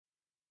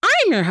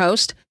I'm your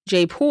host,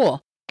 Jaye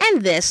Poole,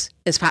 and this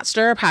is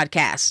Potstirrer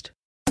Podcast.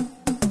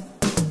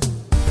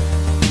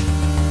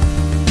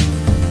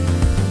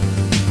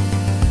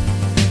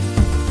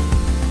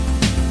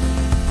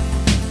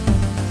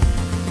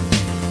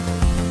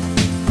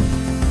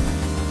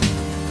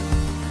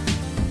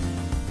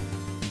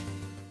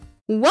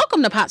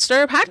 Welcome to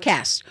Potstirrer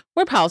Podcast,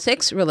 where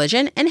politics,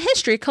 religion, and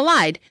history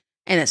collide,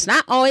 and it's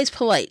not always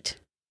polite.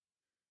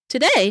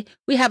 Today,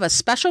 we have a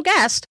special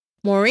guest,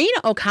 Maureen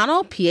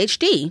O'Connell,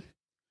 PhD.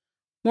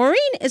 Maureen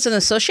is an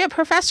associate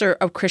professor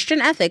of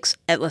Christian ethics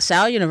at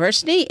LaSalle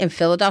University in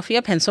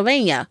Philadelphia,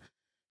 Pennsylvania.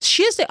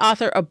 She is the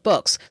author of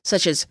books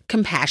such as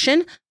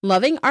Compassion,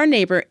 Loving Our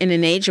Neighbor in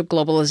an Age of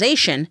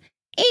Globalization,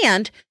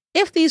 and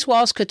If These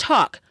Walls Could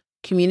Talk,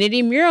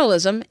 Community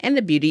Muralism and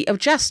the Beauty of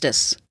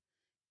Justice.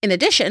 In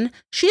addition,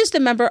 she is the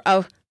member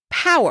of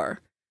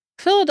POWER,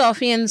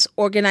 Philadelphians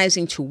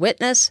Organizing to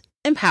Witness,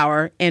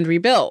 Empower, and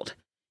Rebuild,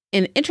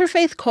 an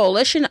interfaith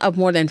coalition of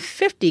more than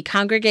 50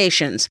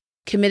 congregations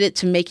committed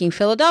to making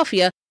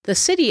Philadelphia the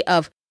city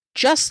of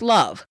just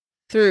love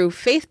through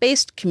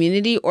faith-based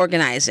community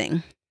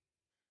organizing.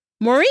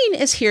 Maureen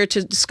is here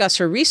to discuss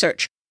her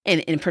research,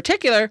 and in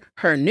particular,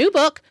 her new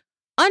book,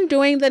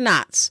 Undoing the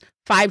Knots: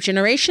 5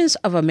 Generations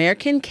of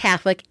American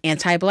Catholic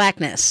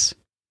Anti-Blackness.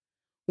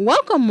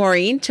 Welcome,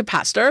 Maureen, to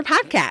Potstirrer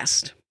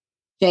Podcast.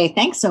 Jaye,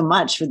 thanks so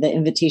much for the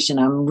invitation.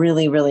 I'm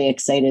really, really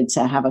excited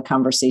to have a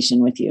conversation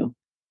with you.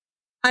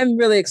 I'm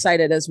really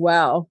excited as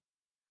well.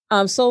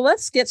 So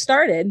let's get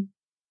started.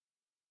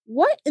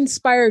 What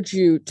inspired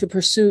you to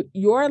pursue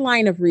your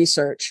line of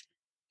research?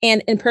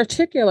 And in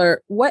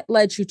particular, what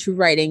led you to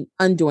writing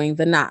Undoing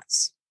the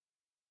Knots?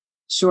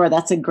 Sure,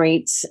 that's a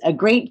great,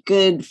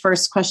 good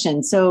first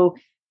question. So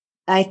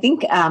I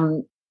think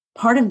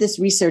part of this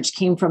research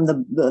came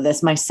from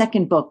my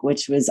second book,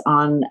 which was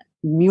on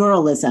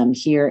muralism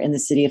here in the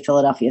city of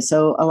Philadelphia.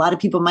 So a lot of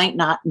people might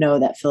not know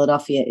that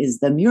Philadelphia is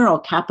the mural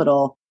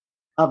capital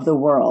of the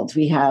world.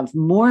 We have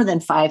more than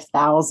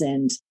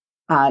 5,000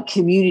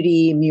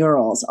 community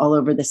murals all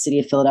over the city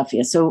of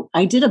Philadelphia. So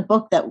I did a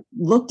book that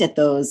looked at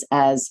those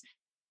as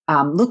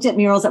looked at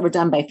murals that were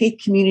done by faith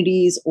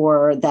communities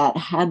or that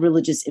had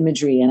religious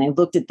imagery. And I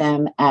looked at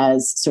them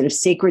as sort of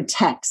sacred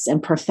texts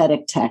and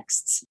prophetic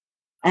texts,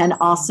 and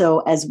also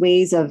as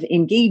ways of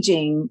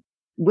engaging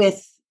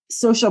with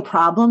social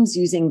problems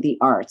using the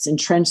arts,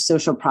 entrenched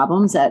social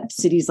problems that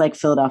cities like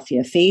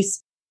Philadelphia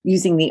face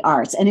using the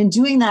arts. And in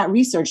doing that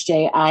research,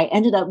 Jaye, I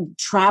ended up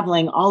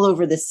traveling all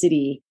over the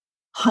city,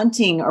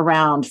 hunting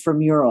around for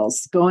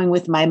murals, going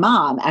with my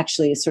mom,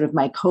 actually, as sort of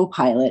my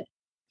co-pilot,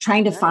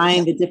 trying to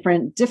find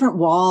the different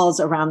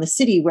walls around the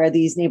city where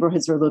these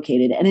neighborhoods were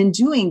located. And in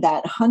doing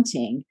that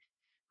hunting,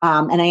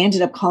 and I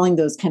ended up calling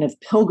those kind of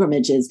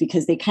pilgrimages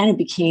because they kind of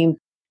became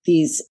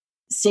these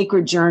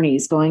sacred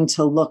journeys going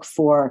to look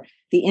for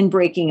the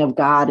inbreaking of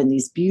God in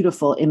these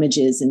beautiful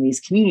images in these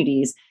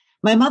communities.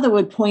 My mother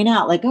would point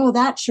out like, oh,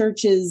 that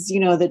church is,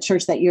 the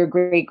church that your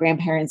great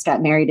grandparents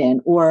got married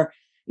in, or,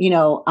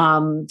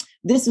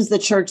 this is the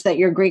church that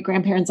your great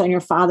grandparents on your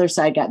father's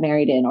side got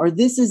married in, or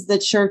this is the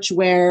church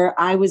where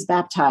I was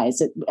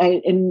baptized.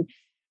 And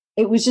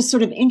it was just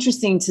sort of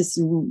interesting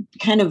to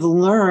kind of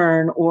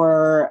learn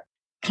or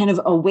kind of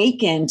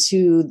awaken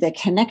to the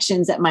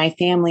connections that my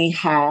family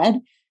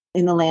had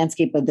in the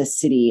landscape of the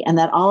city, and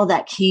that all of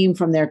that came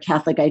from their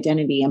Catholic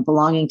identity and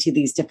belonging to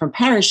these different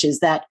parishes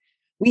that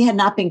we had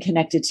not been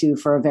connected to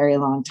for a very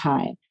long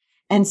time.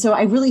 And so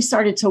I really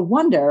started to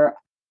wonder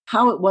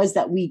how it was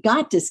that we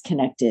got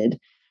disconnected,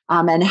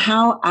 and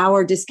how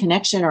our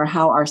disconnection or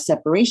how our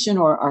separation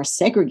or our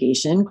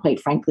segregation, quite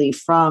frankly,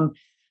 from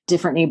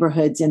different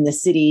neighborhoods in the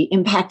city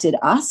impacted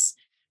us,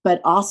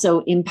 but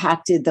also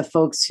impacted the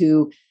folks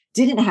who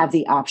didn't have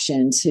the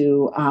option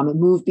to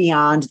move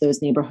beyond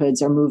those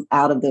neighborhoods or move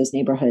out of those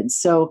neighborhoods.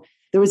 So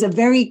there was a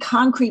very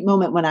concrete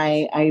moment when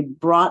I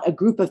brought a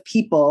group of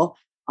people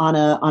on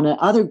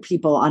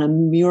a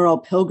mural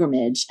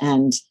pilgrimage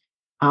and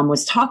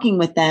was talking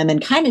with them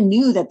and kind of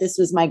knew that this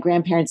was my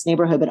grandparents'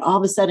 neighborhood. But all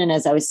of a sudden,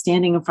 as I was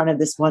standing in front of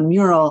this one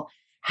mural,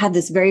 had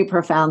this very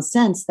profound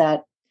sense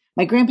that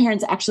my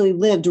grandparents actually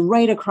lived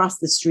right across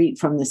the street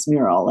from this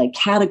mural, like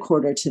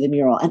cat-a-quarter to the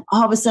mural. And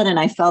all of a sudden,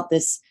 I felt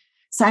this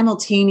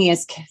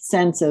simultaneous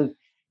sense of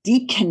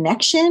deep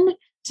connection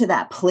to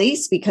that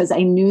place because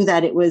I knew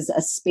that it was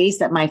a space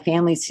that my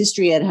family's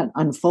history had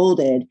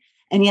unfolded.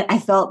 And yet I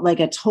felt like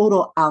a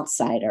total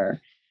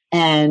outsider.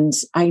 And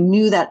I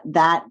knew that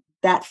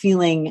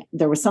feeling,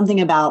 there was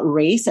something about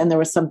race and there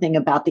was something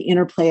about the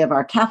interplay of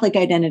our Catholic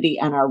identity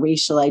and our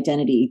racial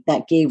identity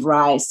that gave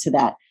rise to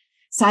that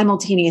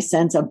simultaneous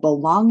sense of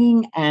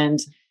belonging and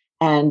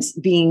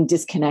being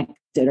disconnected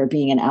or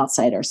being an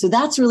outsider. So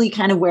that's really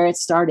kind of where it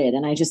started.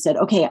 And I just said,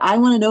 okay, I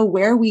want to know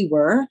where we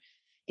were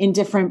in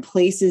different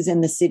places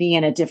in the city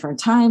and at different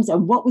times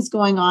and what was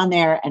going on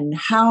there and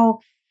how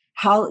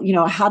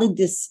did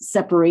this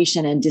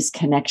separation and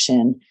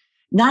disconnection,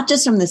 not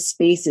just from the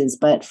spaces,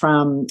 but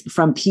from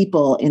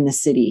people in the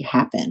city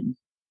happen.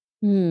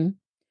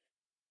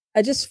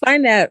 I just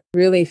find that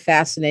really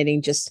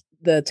fascinating, just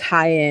the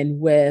tie-in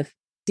with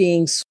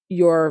seeing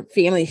your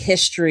family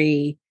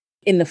history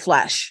in the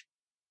flesh.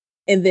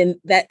 And then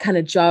that kind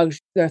of jogs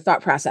their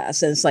thought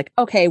process. And it's like,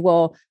 okay,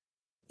 well,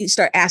 you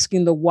start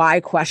asking the why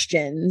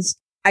questions.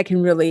 I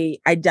can really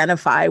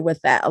identify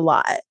with that a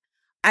lot.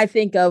 I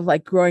think of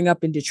like growing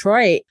up in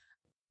Detroit.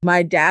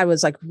 My dad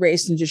was like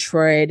raised in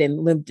Detroit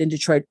and lived in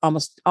Detroit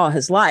almost all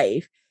his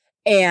life.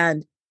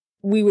 And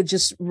we would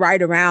just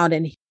ride around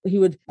and he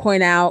would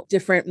point out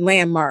different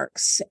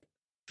landmarks.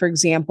 For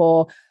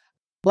example,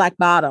 Black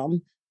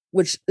Bottom,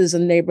 which is a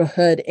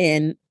neighborhood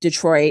in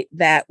Detroit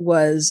that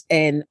was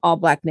an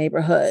all-Black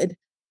neighborhood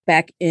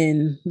back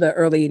in the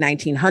early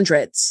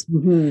 1900s.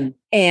 Mm-hmm.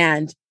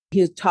 And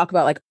he would talk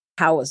about like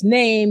how it was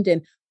named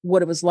and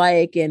what it was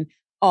like and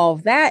all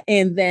of that.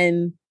 And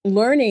then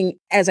learning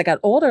as I got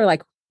older,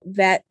 like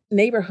that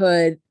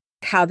neighborhood,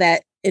 how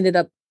that ended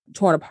up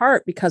torn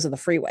apart because of the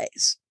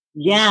freeways.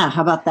 Yeah.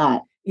 How about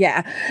that?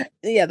 Yeah.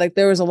 Yeah. Like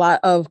there was a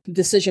lot of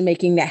decision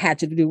making that had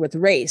to do with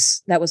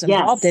race that was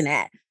involved in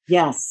that.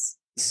 Yes.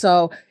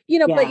 So,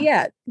 but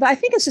I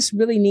think it's just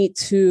really neat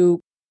to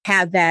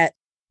have that.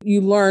 You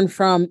learn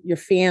from your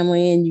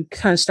family and you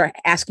kind of start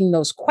asking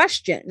those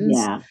questions.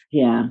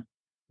 Yeah.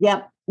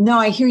 Yep. No,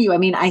 I hear you. I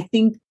mean, I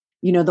think,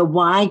 the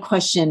why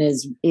question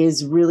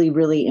is really,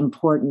 really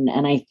important.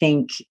 And I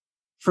think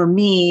for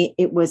me,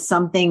 it was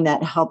something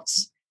that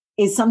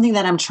is something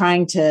that I'm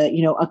trying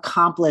to,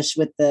 accomplish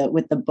with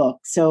the book.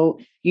 So,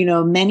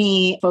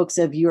 many folks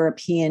of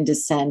European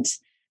descent,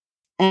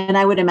 and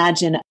I would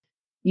imagine,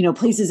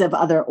 places of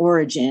other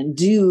origin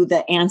do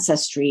the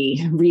ancestry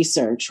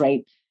research,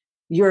 right?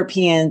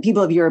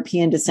 People of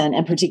European descent,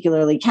 and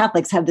particularly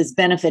Catholics, have this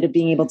benefit of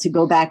being able to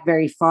go back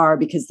very far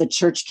because the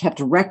church kept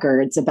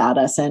records about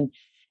us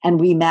and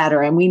we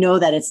matter. And we know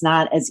that it's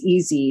not as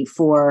easy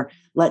for,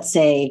 let's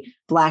say,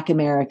 Black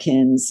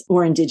Americans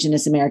or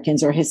Indigenous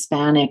Americans or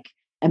Hispanic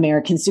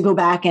Americans to go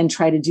back and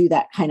try to do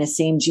that kind of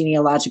same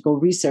genealogical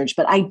research.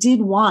 But I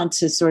did want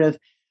to sort of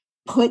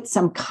put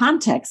some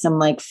context, some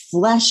like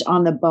flesh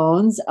on the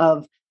bones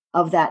of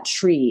that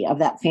tree, of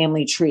that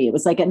family tree. It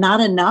was like not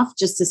enough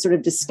just to sort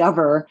of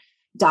discover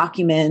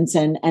documents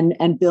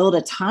and build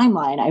a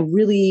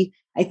timeline.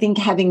 I think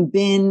having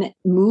been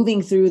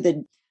moving through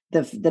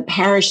the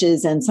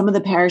parishes, and some of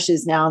the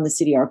parishes now in the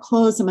city are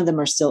closed, some of them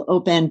are still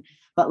open,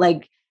 but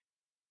like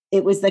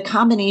it was the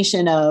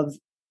combination of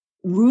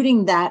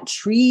rooting that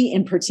tree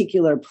in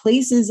particular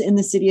places in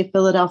the city of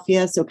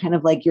Philadelphia. So kind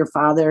of like your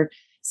father's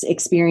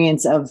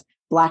experience of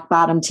Black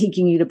Bottom,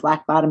 taking you to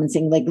Black Bottom and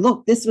saying like,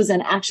 look, this was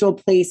an actual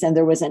place and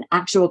there was an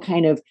actual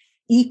kind of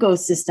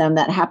ecosystem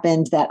that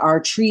happened, that our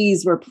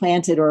trees were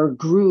planted or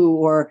grew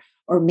or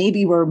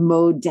maybe were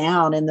mowed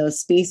down in those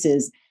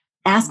spaces.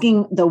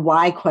 Asking the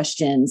why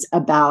questions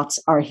about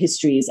our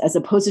histories, as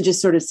opposed to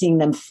just sort of seeing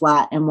them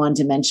flat and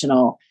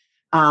one-dimensional,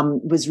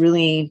 was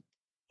really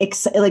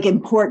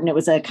important. It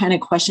was a kind of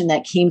question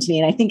that came to me.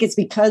 And I think it's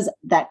because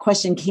that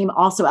question came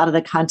also out of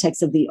the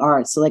context of the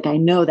arts. So like, I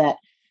know that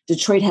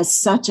Detroit has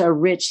such a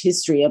rich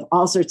history of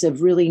all sorts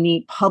of really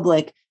neat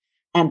public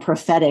and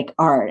prophetic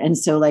art. And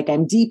so like,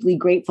 I'm deeply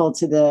grateful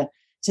to the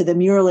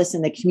muralists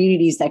and the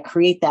communities that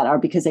create that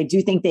art, because I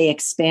do think they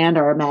expand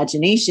our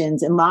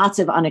imaginations in lots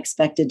of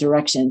unexpected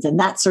directions. And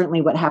that's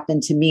certainly what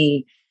happened to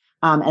me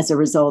as a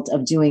result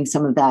of doing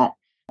some of that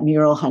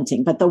mural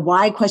hunting. But the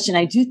why question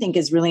I do think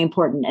is really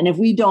important. And if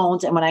we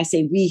don't, and when I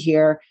say we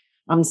here,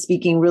 I'm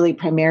speaking really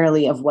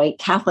primarily of white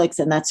Catholics,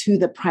 and that's who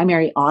the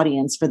primary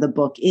audience for the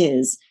book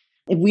is.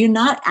 If we're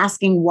not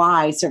asking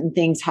why certain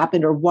things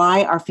happened or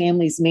why our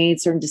families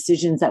made certain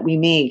decisions that we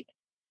made,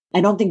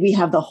 I don't think we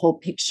have the whole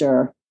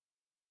picture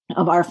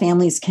of our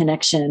family's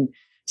connection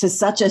to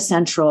such a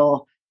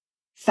central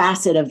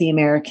facet of the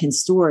American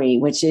story,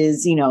 which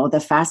is,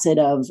 the facet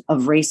of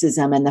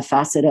racism and the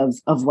facet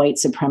of white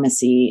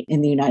supremacy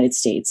in the United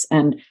States.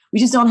 And we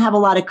just don't have a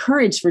lot of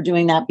courage for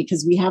doing that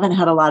because we haven't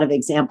had a lot of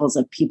examples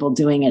of people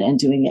doing it and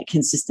doing it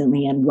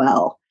consistently and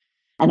well.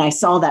 And I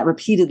saw that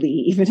repeatedly,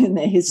 even in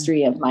the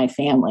history of my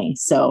family.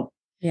 So,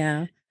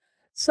 yeah.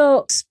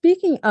 So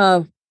speaking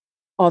of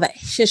all that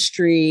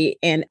history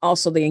and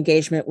also the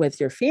engagement with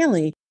your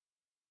family,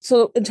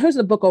 so in terms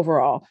of the book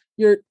overall,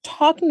 you're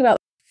talking about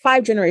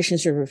 5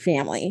 generations of your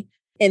family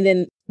and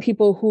then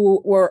people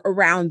who were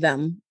around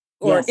them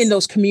or in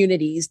those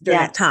communities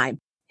during that time,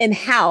 and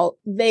how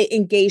they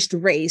engaged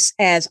race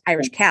as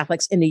Irish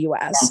Catholics in the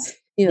U.S.,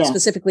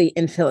 specifically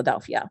in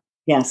Philadelphia.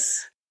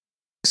 Yes.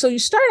 So you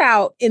start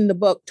out in the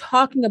book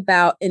talking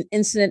about an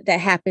incident that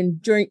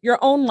happened during your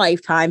own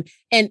lifetime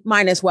and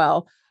mine as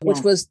well,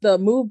 which was the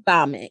MOVE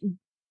bombing.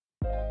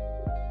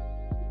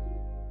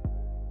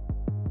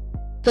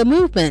 The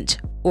movement,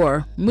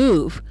 or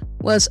MOVE,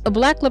 was a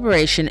Black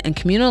liberation and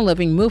communal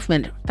living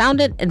movement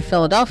founded in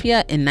Philadelphia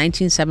in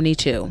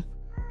 1972.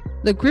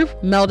 The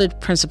group melded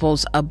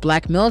principles of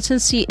Black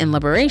militancy and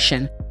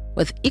liberation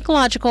with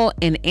ecological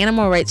and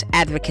animal rights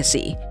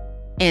advocacy,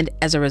 and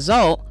as a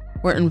result,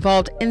 were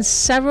involved in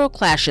several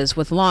clashes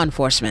with law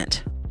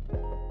enforcement.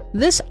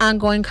 This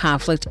ongoing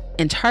conflict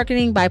and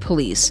targeting by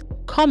police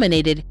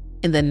culminated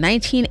in the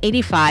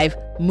 1985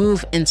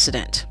 MOVE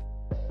incident.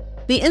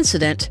 The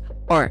incident,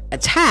 or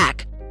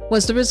attack,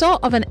 was the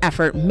result of an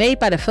effort made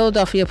by the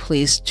Philadelphia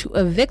police to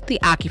evict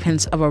the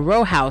occupants of a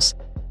row house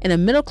in a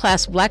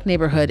middle-class Black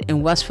neighborhood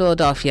in West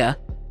Philadelphia,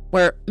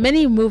 where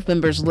many MOVE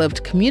members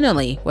lived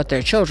communally with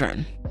their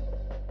children.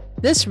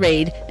 This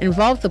raid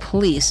involved the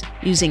police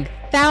using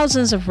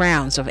thousands of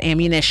rounds of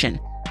ammunition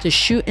to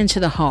shoot into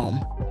the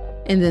home,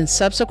 and then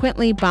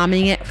subsequently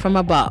bombing it from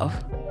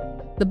above.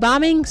 The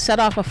bombing set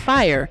off a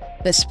fire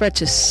that spread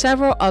to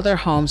several other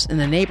homes in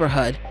the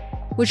neighborhood,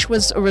 which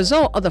was a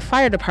result of the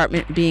fire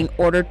department being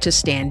ordered to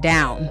stand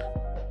down.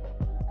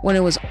 When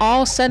it was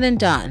all said and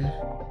done,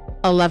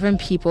 11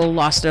 people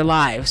lost their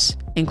lives,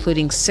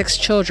 including 6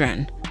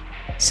 children.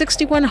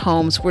 61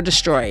 homes were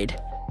destroyed,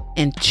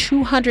 and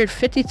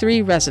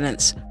 253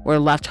 residents were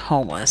left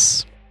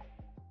homeless.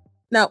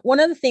 Now, one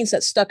of the things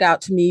that stuck out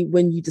to me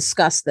when you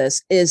discussed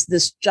this is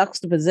this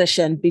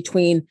juxtaposition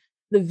between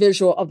the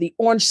visual of the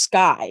orange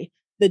sky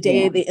the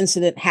day the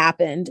incident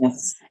happened.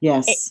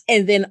 Yes.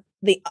 And then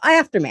the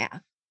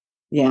aftermath.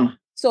 Yeah.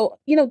 So,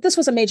 this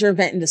was a major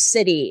event in the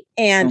city.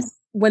 And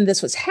when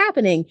this was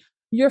happening,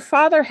 your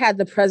father had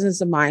the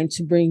presence of mind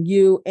to bring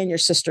you and your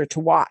sister to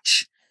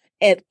watch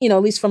at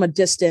least from a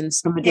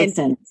distance. And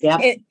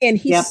it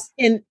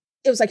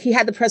was like he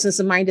had the presence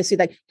of mind to see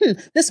like,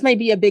 this might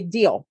be a big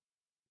deal.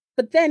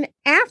 But then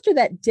after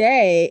that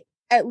day,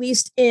 at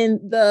least in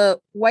the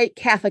white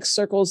Catholic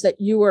circles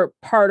that you were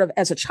part of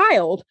as a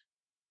child,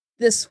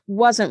 this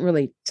wasn't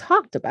really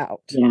talked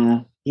about.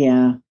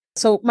 Yeah.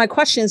 So my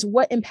question is,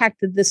 what impact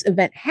did this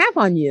event have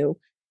on you?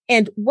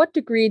 And what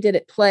degree did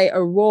it play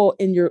a role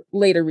in your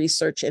later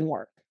research and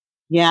work?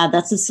 Yeah,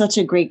 that's such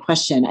a great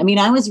question. I mean,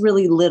 I was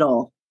really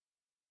little.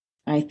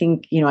 I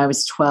think, I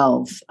was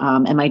 12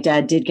 and my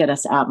dad did get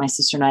us out, my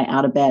sister and I,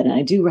 out of bed. And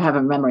I do have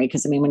a memory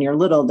because, when you're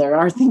little, there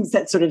are things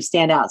that sort of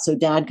stand out. So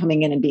dad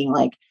coming in and being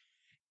like,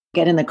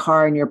 get in the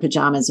car in your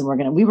pajamas.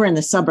 And we were in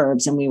the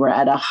suburbs and we were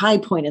at a high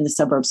point in the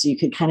suburbs. So you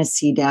could kind of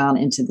see down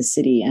into the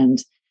city. And,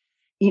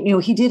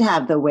 he did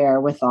have the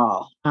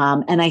wherewithal.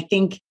 And I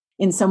think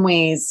in some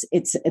ways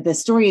the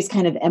story is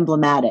kind of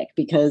emblematic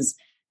because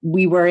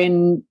we were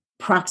in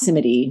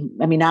proximity.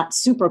 Not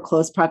super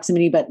close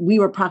proximity, but we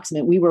were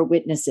proximate. We were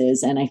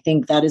witnesses. And I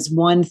think that is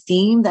one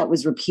theme that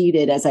was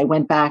repeated as I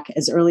went back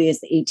as early as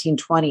the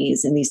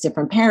 1820s in these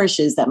different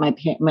parishes that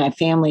my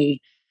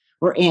family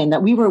were in,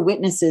 that we were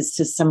witnesses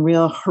to some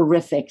real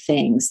horrific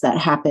things that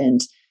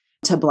happened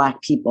to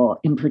Black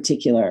people in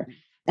particular.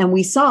 And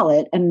we saw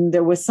it. And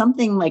there was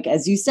something like,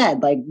 as you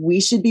said, like we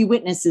should be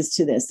witnesses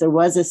to this. There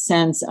was a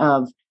sense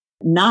of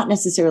not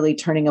necessarily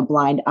turning a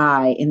blind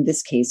eye in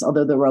this case,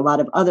 although there were a lot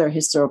of other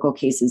historical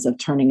cases of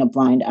turning a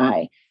blind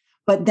eye,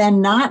 but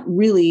then not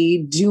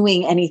really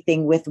doing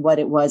anything with what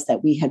it was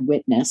that we had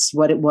witnessed,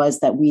 what it was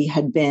that we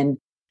had been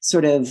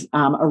sort of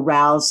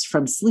aroused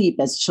from sleep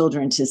as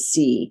children to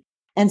see.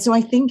 And so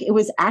I think it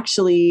was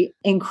actually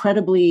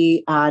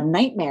incredibly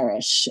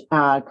nightmarish,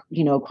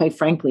 quite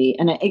frankly,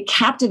 and it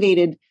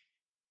captivated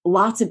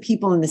lots of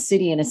people in the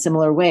city in a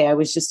similar way. I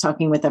was just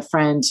talking with a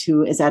friend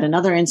who is at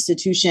another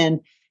institution,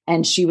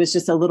 and she was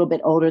just a little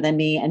bit older than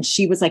me. And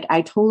she was like,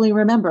 I totally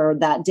remember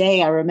that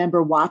day. I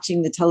remember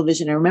watching the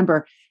television. I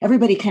remember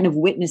everybody kind of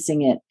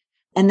witnessing it.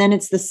 And then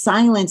it's the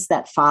silence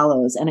that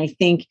follows. And I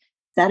think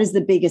that is the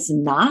biggest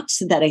knot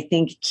that I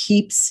think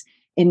keeps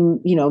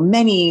in,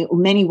 many,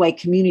 many white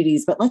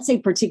communities, but let's say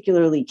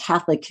particularly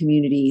Catholic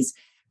communities,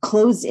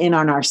 closed in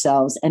on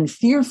ourselves and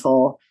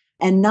fearful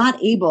and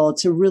not able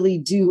to really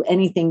do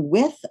anything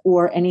with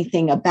or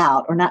anything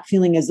about, or not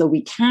feeling as though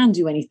we can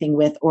do anything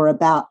with or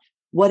about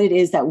what it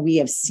is that we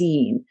have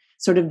seen.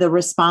 Sort of the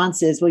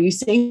response is, well, you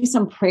say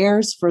some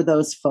prayers for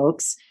those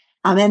folks,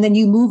 and then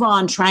you move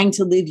on trying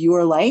to live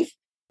your life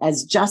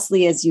as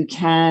justly as you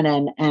can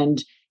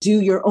and do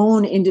your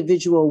own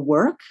individual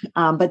work.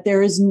 But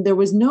there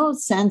was no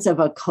sense of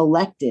a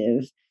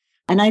collective.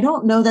 And I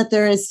don't know that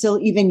there has still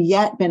even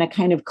yet been a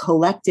kind of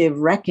collective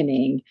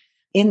reckoning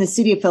in the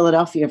city of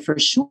Philadelphia for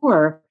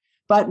sure,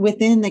 but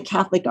within the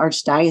Catholic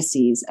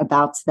Archdiocese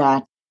about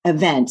that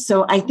event.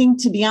 So I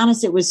think, to be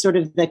honest, it was sort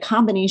of the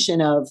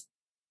combination of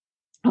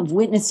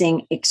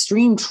witnessing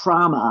extreme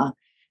trauma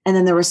and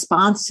then the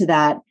response to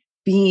that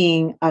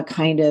being a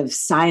kind of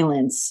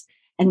silence,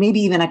 and maybe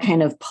even a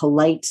kind of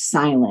polite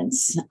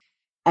silence,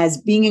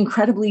 as being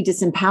incredibly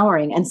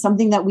disempowering and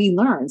something that we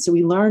learned. So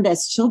we learned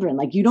as children,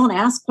 like, you don't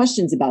ask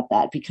questions about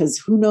that because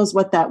who knows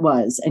what that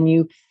was. And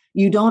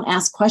you don't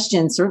ask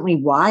questions, certainly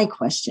why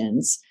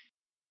questions.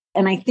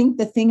 And I think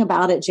the thing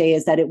about it, Jaye,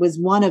 is that it was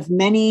one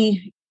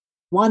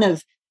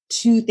of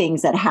two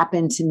things that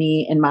happened to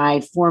me in my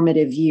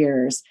formative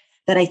years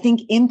that I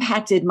think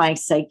impacted my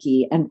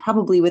psyche, and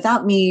probably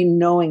without me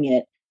knowing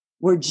it,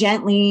 were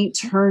gently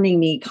turning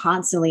me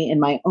constantly in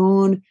my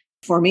own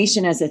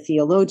formation as a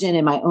theologian,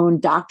 in my own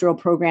doctoral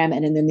program,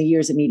 and in the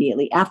years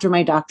immediately after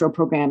my doctoral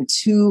program,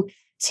 to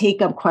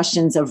take up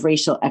questions of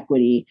racial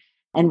equity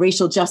and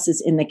racial justice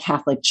in the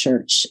Catholic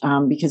Church,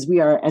 because we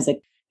are, as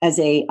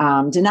a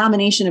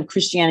denomination of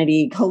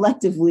Christianity,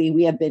 collectively,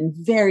 we have been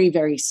very,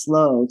 very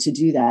slow to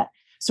do that.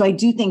 So I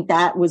do think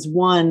that was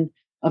one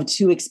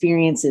two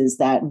experiences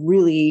that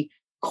really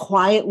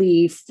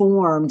quietly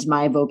formed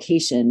my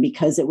vocation,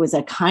 because it was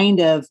a kind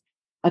of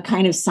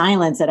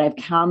silence that I've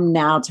come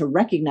now to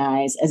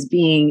recognize as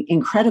being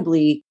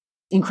incredibly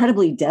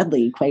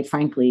deadly, quite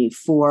frankly,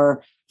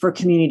 for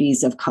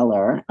communities of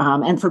color,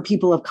 and for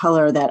people of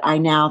color that I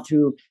now,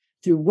 through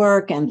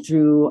work and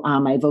through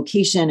my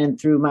vocation and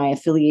through my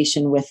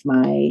affiliation with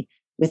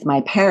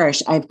my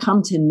parish, I've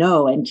come to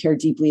know and care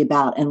deeply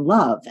about and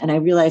love. And I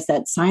realize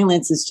that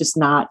silence is just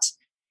not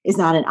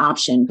an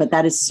option, but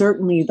that is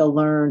certainly the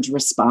learned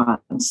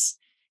response,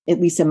 at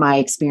least in my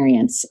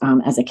experience,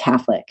 as a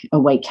Catholic, a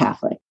white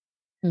Catholic.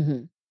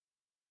 Mm-hmm.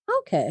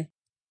 Okay.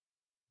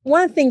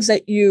 One of the things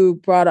that you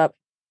brought up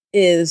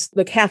is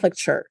the Catholic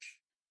Church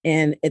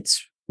and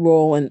its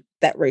role in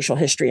that racial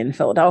history in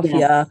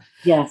Philadelphia.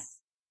 Yes.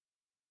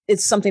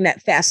 It's something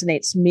that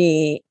fascinates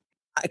me.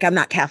 Like, I'm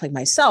not Catholic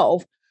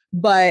myself,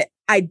 but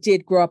I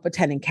did grow up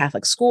attending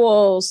Catholic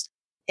schools,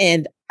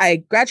 and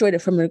I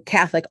graduated from a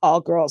Catholic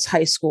all-girls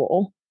high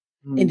school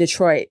in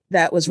Detroit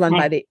that was run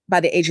by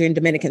the Adrian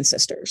Dominican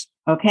sisters.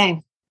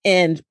 Okay.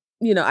 And,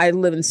 I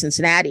live in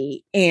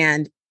Cincinnati,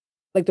 and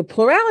like the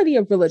plurality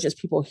of religious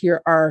people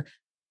here are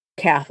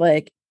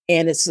Catholic,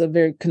 and it's a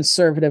very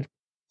conservative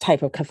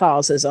type of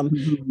Catholicism,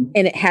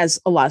 and it has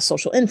a lot of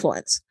social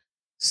influence.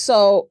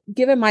 So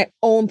given my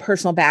own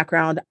personal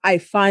background, I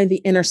find the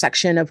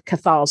intersection of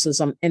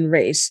Catholicism and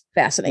race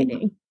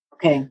fascinating.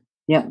 Okay.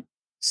 Yeah.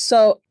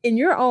 So in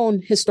your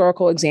own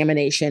historical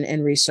examination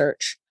and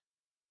research,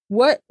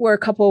 what were a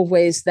couple of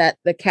ways that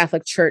the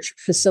Catholic Church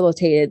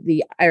facilitated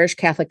the Irish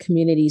Catholic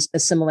community's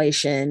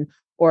assimilation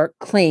or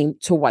claim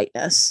to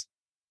whiteness?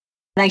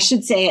 And I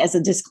should say, as a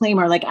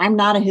disclaimer, like, I'm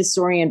not a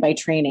historian by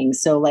training.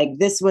 So like,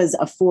 this was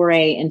a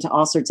foray into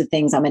all sorts of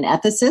things. I'm an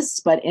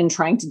ethicist, but in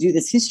trying to do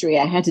this history,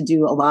 I had to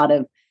do a lot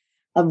of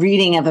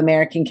reading of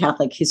American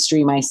Catholic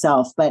history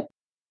myself. But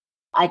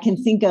I can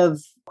think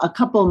of a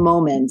couple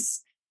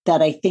moments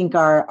that I think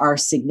are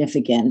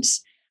significant.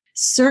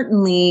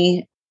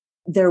 Certainly,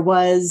 there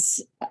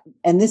was,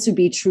 and this would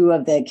be true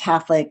of the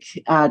Catholic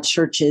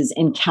Church's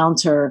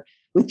encounter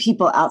with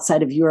people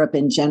outside of Europe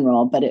in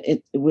general, but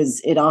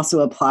it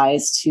also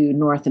applies to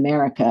North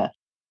America.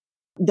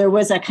 There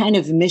was a kind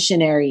of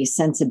missionary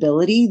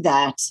sensibility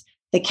that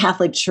the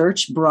Catholic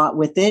Church brought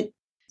with it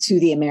to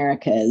the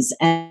Americas.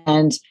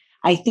 And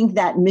I think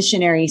that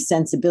missionary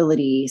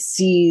sensibility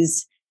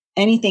sees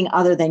anything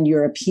other than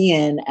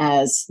European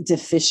as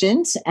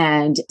deficient,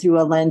 and through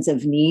a lens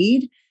of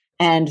need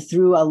and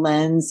through a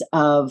lens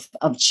of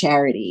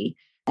charity.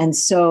 And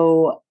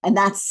so, and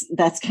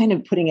that's kind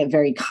of putting it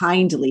very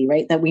kindly,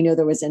 right? That we know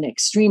there was an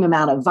extreme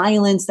amount of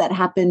violence that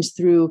happened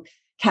through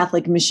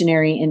Catholic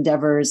missionary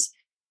endeavors.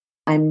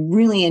 I'm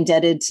really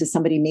indebted to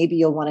somebody maybe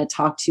you'll want to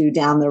talk to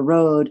down the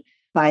road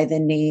by the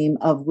name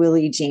of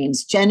Willie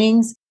James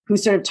Jennings, who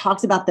sort of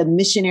talks about the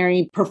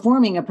missionary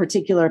performing a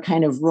particular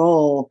kind of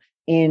role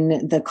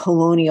in the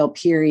colonial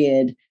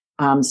period,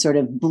 sort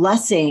of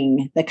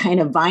blessing the kind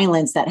of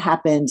violence that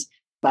happened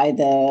by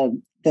the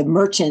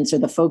merchants or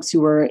the folks who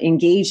were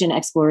engaged in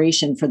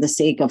exploration for the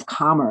sake of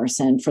commerce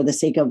and for the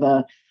sake of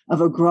a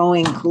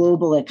growing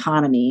global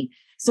economy.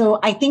 So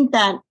I think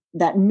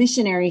that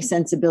missionary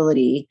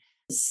sensibility,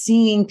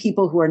 seeing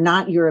people who are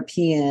not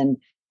European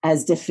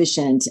as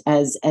deficient,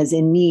 as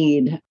in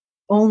need,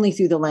 only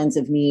through the lens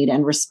of need,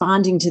 and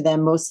responding to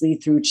them mostly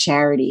through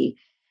charity,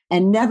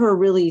 and never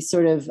really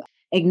sort of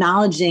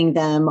acknowledging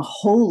them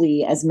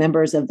wholly as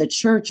members of the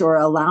church or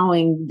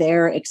allowing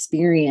their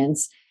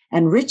experience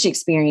and rich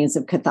experience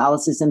of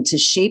Catholicism to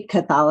shape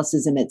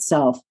Catholicism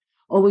itself,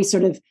 always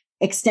sort of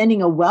extending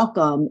a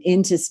welcome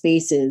into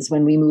spaces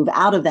when we move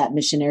out of that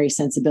missionary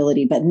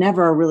sensibility, but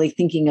never really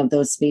thinking of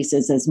those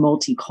spaces as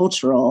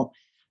multicultural.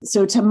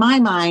 So to my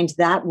mind,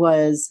 that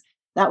was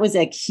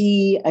a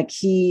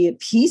key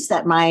piece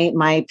that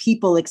my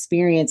people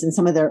experienced in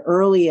some of their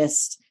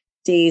earliest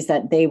days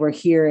that they were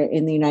here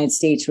in the United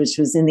States, which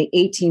was in the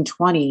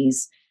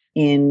 1820s.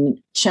 In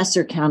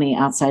Chester County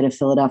outside of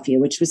Philadelphia,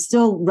 which was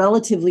still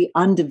relatively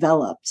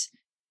undeveloped.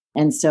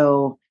 And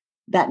so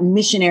that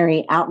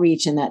missionary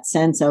outreach and that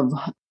sense of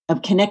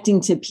connecting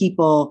to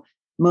people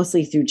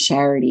mostly through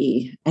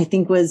charity, I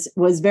think was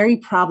very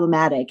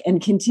problematic,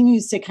 and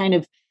continues to kind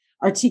of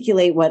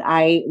articulate what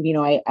I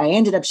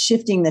ended up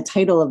shifting the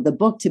title of the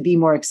book to be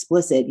more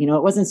explicit.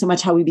 It wasn't so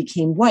much how we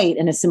became white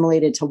and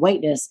assimilated to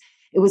whiteness.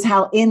 It was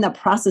how in the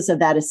process of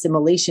that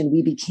assimilation,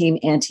 we became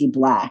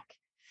anti-Black.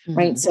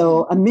 Right.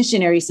 So a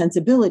missionary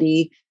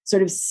sensibility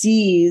sort of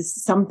sees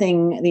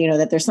something,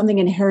 that there's something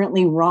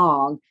inherently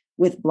wrong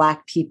with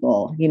Black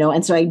people,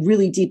 and so I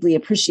really deeply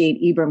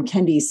appreciate Ibram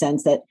Kendi's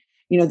sense that,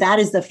 that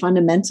is the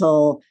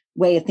fundamental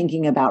way of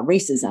thinking about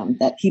racism,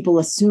 that people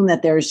assume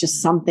that there is just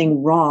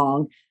something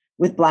wrong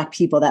with Black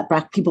people, that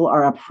Black people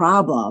are a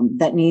problem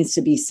that needs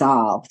to be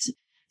solved.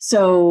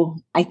 So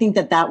I think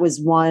that was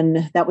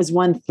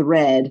one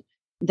thread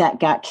that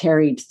got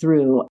carried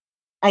through.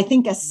 I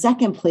think a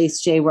second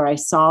place, Jaye, where I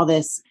saw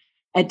this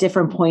at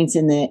different points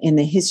in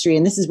the history,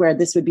 and this is where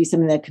this would be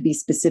something that could be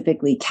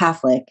specifically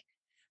Catholic,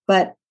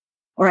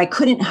 or I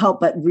couldn't help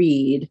but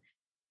read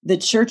the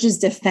church's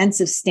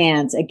defensive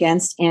stance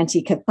against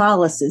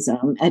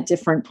anti-Catholicism at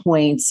different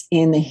points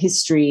in the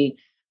history,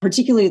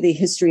 particularly the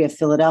history of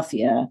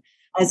Philadelphia,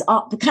 as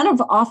kind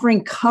of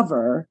offering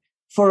cover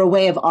for a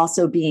way of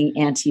also being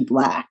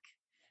anti-Black.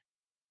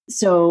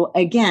 So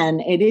again,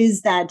 it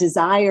is that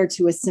desire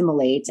to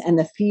assimilate and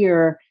the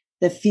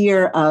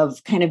fear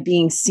of kind of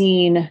being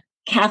seen,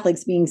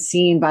 Catholics being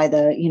seen by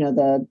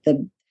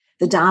the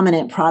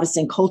dominant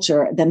Protestant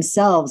culture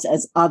themselves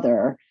as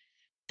other.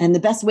 And the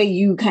best way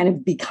you kind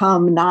of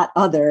become not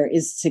other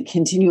is to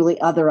continually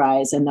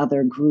otherize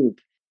another group.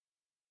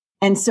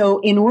 And so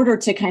in order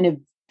to kind of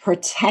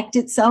protect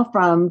itself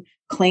from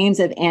claims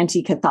of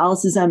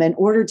anti-Catholicism, in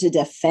order to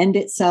defend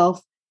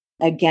itself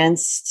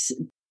against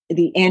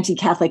the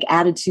anti-Catholic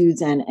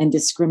attitudes and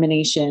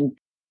discrimination,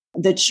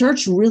 the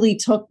church really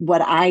took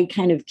what I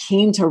kind of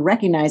came to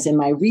recognize in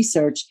my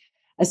research,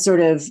 a sort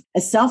of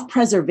a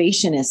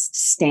self-preservationist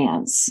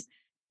stance,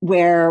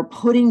 where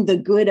putting the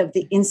good of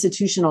the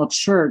institutional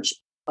church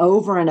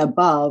over and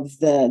above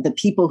the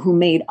people who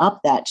made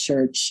up that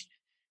church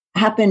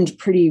happened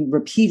pretty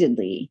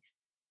repeatedly.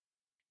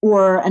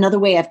 Or another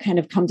way I've kind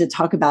of come to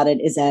talk about it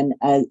is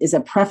a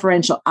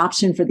preferential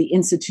option for the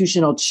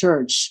institutional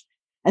church,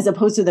 as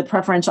opposed to the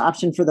preferential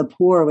option for the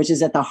poor, which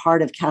is at the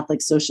heart of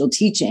Catholic social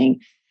teaching.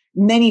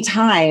 Many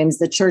times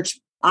the church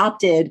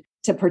opted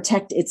to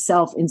protect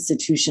itself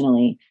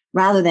institutionally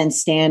rather than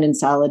stand in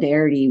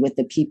solidarity with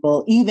the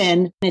people,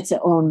 even its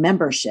own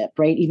membership,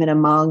 right? Even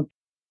among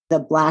the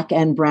Black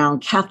and brown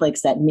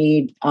Catholics that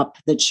made up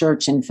the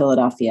church in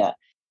Philadelphia.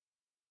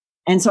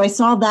 And so I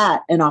saw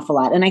that an awful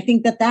lot. And I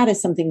think that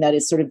is something that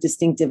is sort of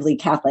distinctively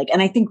Catholic.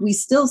 And I think we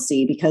still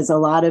see, because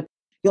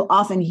you'll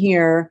often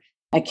hear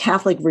a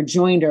Catholic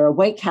rejoinder, a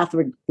white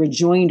Catholic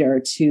rejoinder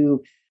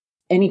to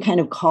any kind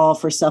of call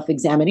for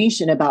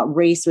self-examination about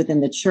race within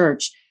the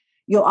church.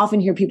 You'll often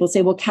hear people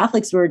say, well,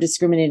 Catholics were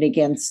discriminated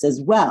against as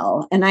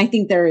well. And I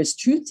think there is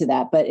truth to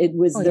that, but it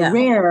was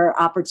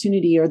rare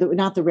opportunity, or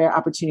not the rare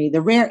opportunity,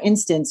 the rare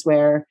instance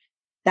where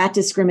that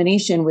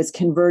discrimination was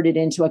converted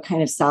into a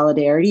kind of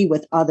solidarity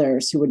with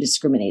others who were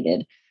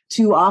discriminated.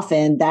 Too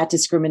often that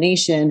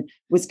discrimination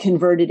was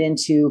converted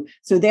into,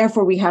 so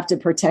therefore we have to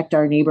protect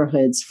our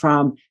neighborhoods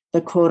from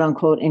the quote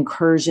unquote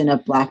incursion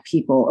of Black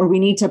people, or we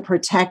need to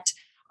protect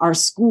our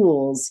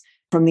schools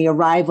from the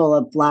arrival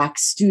of Black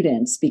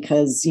students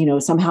because,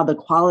 somehow the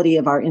quality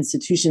of our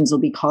institutions will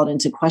be called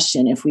into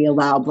question if we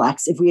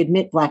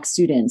admit Black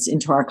students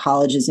into our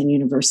colleges and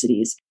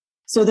universities.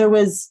 So there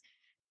was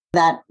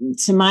that,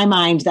 to my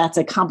mind, that's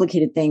a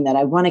complicated thing that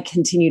I want to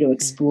continue to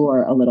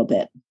explore a little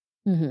bit.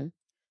 Mm-hmm.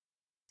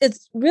 It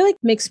really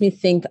makes me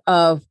think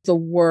of the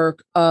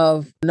work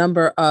of a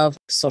number of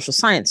social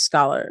science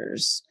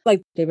scholars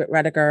like David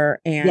Rediger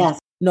and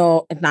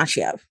Noel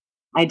Ignatieff.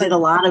 I did a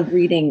lot of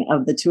reading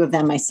of the two of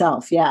them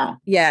myself. Yeah.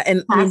 Yeah.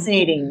 And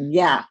fascinating.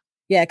 Yeah.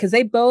 Yeah. Because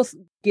they both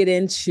get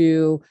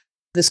into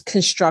this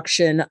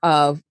construction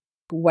of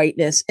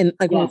whiteness. And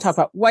like when we talk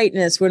about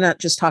whiteness, we're not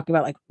just talking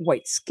about like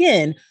white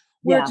skin.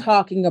 We're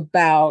talking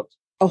about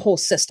a whole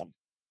system,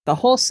 the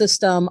whole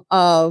system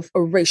of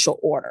a racial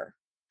order.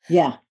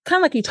 Yeah. Kind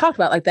of like you talked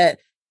about, like that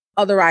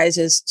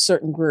otherizes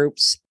certain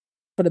groups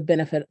for the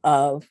benefit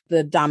of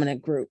the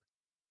dominant group.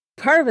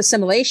 Part of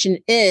assimilation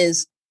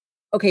is,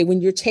 okay,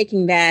 when you're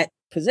taking that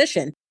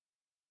position,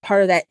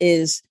 part of that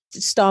is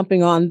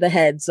stomping on the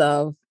heads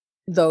of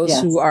those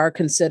who are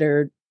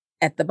considered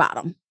at the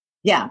bottom.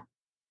 Yeah.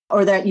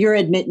 Or that your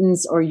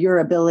admittance or your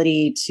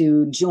ability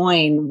to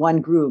join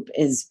one group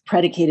is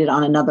predicated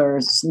on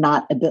another's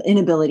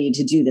inability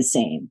to do the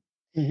same.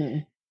 Mm-hmm.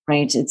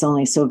 Right? It's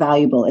only so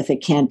valuable if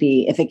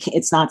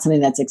it's not something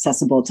that's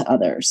accessible to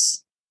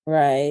others.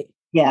 Right.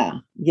 Yeah.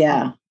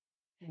 Yeah.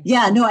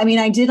 Yeah. No, I mean,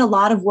 I did a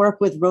lot of work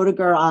with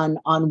Rediger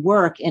on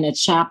work in a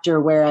chapter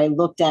where I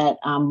looked at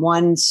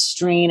one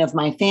strain of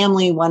my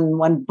family,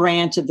 one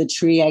branch of the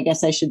tree, I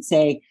guess I should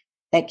say,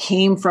 that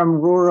came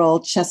from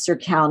rural Chester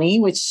County,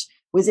 which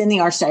was in the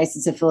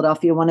Archdiocese of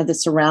Philadelphia, one of the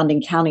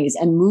surrounding counties,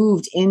 and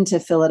moved into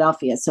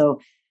Philadelphia. So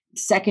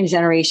second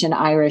generation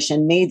Irish,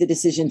 and made the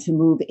decision to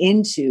move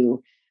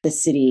into the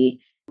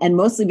city. And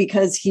mostly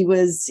because he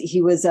was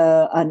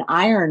an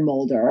iron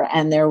molder,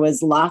 and there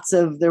was lots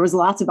of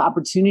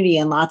opportunity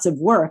and lots of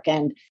work.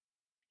 And,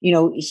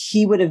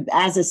 he would have,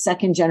 as a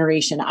second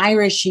generation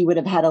Irish, he would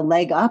have had a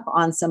leg up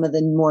on some of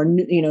the more,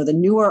 the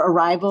newer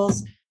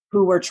arrivals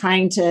who were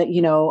trying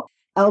to,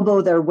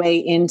 elbow their way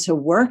into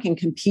work and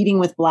competing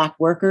with Black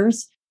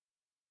workers.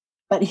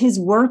 But his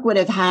work would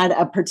have had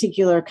a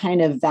particular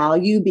kind of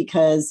value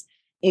because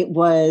it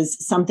was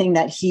something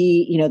that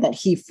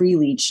he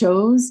freely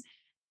chose.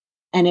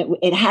 And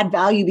it had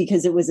value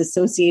because it was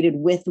associated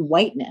with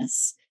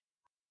whiteness.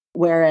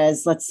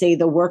 Whereas, let's say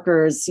the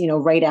workers,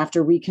 right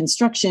after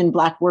Reconstruction,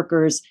 Black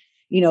workers,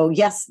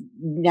 yes,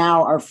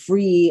 now are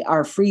free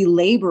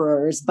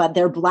laborers, but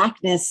their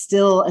Blackness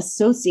still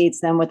associates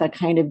them with a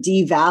kind of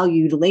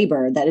devalued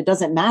labor, that it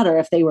doesn't matter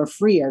if they were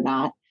free or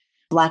not.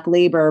 Black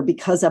labor,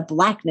 because of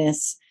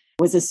Blackness,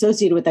 was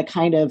associated with a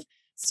kind of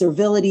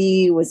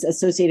servility was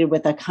associated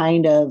with a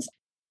kind of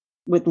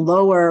with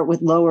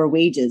lower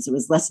wages. It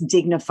was less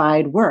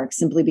dignified work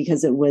simply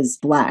because it was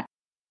Black.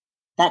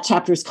 That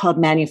chapter is called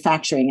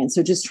Manufacturing. And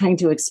so just trying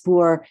to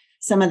explore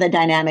some of the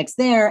dynamics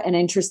there. And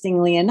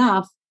interestingly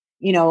enough,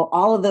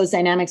 all of those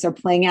dynamics are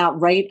playing out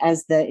right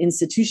as the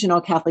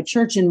institutional Catholic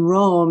Church in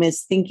Rome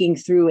is thinking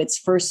through its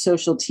first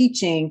social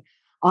teaching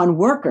on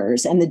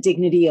workers and the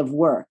dignity of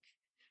work.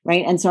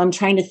 Right. And so I'm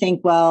trying to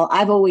think, well,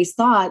 I've always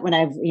thought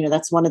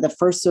that's one of the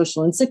first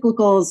social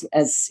encyclicals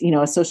as,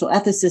 a social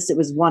ethicist. It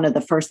was one of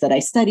the first that I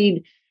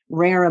studied,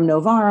 Rerum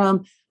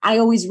Novarum. I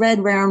always read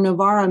Rerum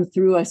Novarum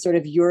through a sort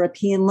of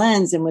European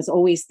lens and was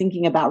always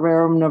thinking about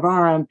Rerum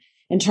Novarum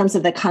in terms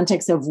of the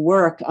context of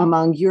work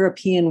among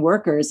European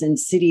workers in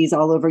cities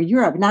all over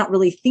Europe, not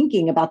really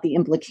thinking about the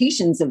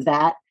implications of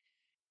that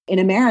in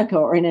America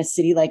or in a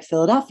city like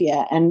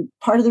Philadelphia. And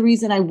part of the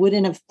reason I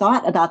wouldn't have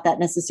thought about that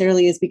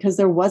necessarily is because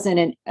there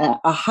wasn't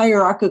a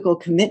hierarchical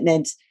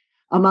commitment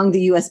among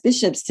the US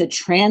bishops to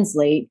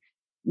translate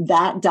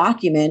that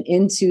document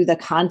into the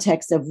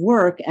context of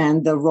work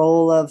and the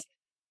role of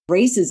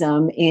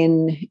racism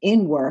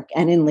in work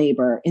and in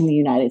labor in the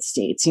United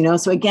States.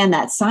 So again,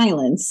 that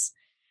silence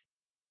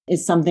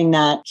is something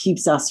that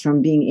keeps us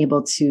from being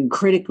able to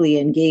critically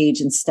engage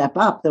and step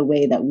up the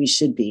way that we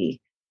should be,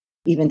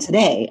 even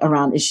today,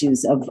 around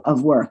issues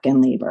of work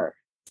and labor.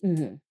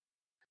 Mm-hmm.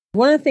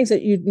 One of the things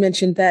that you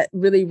mentioned that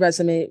really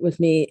resonated with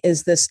me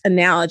is this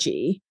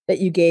analogy that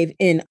you gave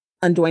in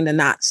Undoing the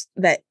Knots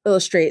that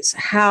illustrates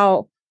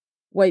how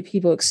white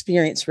people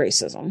experience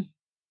racism.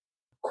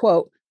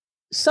 Quote,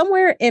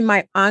 "Somewhere in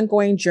my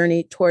ongoing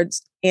journey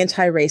towards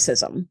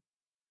anti-racism,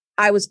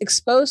 I was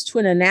exposed to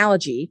an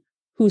analogy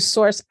whose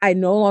source I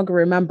no longer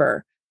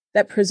remember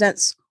that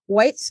presents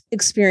whites'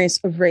 experience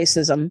of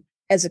racism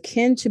as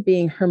akin to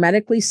being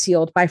hermetically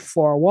sealed by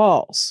four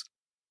walls.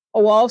 A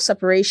wall of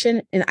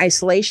separation and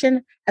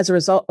isolation as a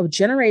result of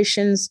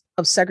generations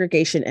of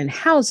segregation and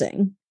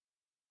housing,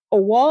 a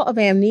wall of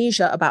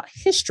amnesia about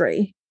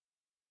history,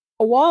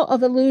 a wall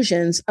of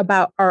illusions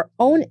about our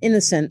own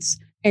innocence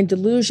and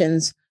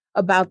delusions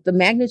about the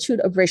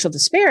magnitude of racial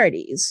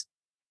disparities,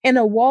 and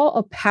a wall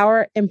of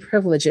power and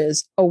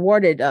privileges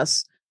awarded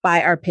us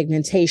by our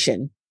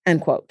pigmentation," end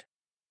quote.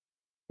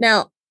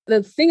 Now,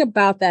 the thing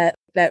about that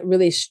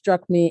really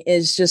struck me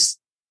is just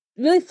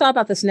really thought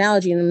about this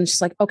analogy, and I'm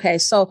just like, okay,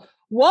 so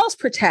walls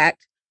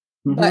protect,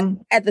 but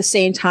at the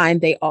same time,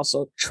 they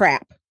also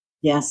trap.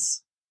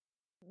 Yes.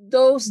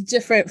 Those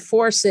different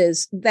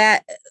forces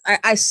that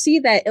I see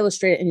that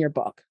illustrated in your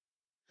book.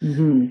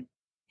 Mm-hmm.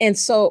 And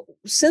so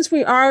since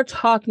we are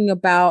talking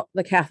about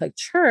the Catholic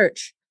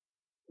Church,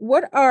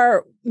 what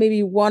are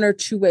maybe one or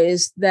two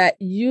ways that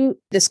you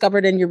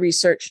discovered in your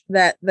research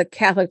that the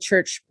Catholic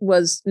Church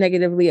was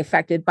negatively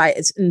affected by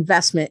its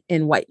investment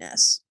in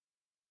whiteness?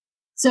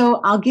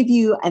 So I'll give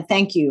you a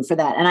thank you for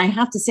that. And I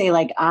have to say,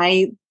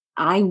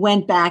 I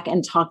went back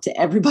and talked to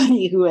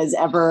everybody who has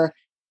ever,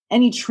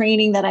 any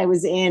training that I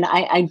was in,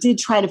 I did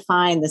try to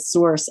find the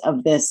source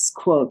of this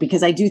quote,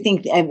 because I do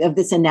think of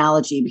this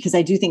analogy, because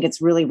I do think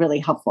it's really, really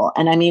helpful.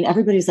 And I mean,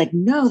 everybody's like,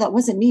 no, that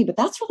wasn't me, but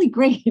that's really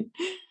great.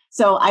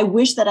 So I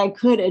wish that I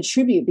could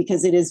attribute,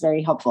 because it is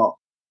very helpful.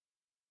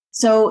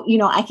 So,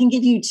 I can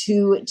give you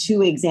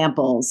two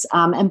examples,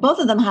 and both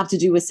of them have to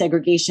do with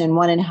segregation,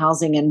 one in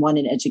housing and one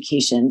in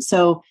education.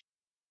 So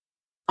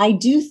I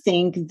do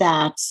think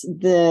that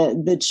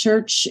the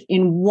church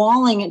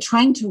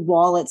trying to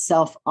wall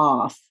itself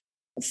off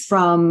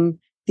from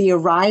the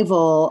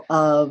arrival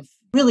of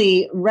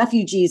really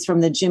refugees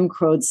from the Jim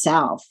Crow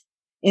South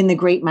in the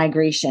Great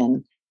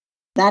Migration,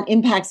 that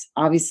impacts,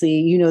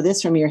 obviously,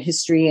 this from your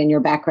history and your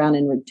background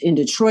in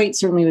Detroit,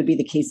 certainly would be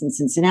the case in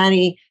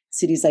Cincinnati,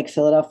 cities like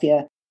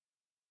Philadelphia.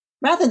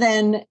 Rather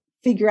than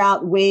figure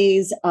out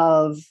ways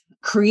of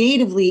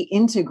creatively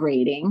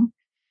integrating,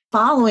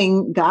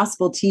 following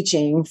gospel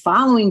teaching,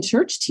 following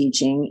church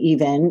teaching,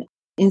 even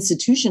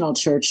institutional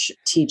church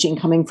teaching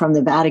coming from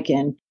the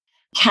Vatican,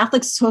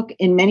 Catholics took,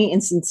 in many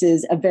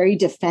instances, a very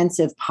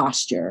defensive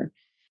posture.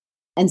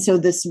 And so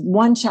this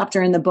one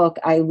chapter in the book,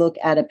 I look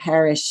at a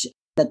parish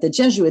that the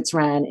Jesuits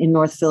ran in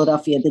North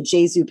Philadelphia, the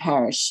Jesu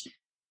parish.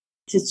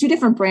 Just two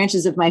different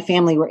branches of my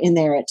family were in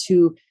there at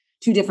two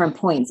different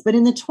points. But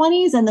in the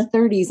 20s and the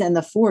 30s and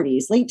the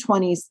 40s, late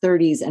 20s,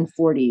 30s, and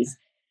 40s,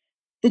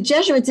 the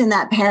Jesuits in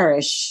that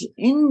parish,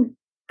 in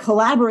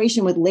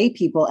collaboration with lay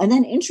people, and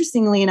then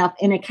interestingly enough,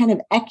 in a kind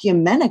of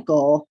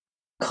ecumenical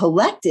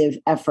collective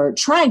effort,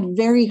 tried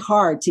very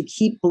hard to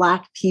keep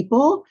Black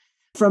people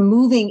from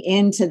moving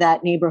into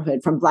that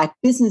neighborhood, from Black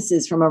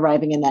businesses from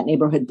arriving in that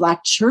neighborhood,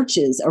 Black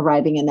churches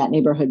arriving in that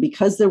neighborhood,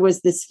 because there was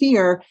this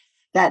fear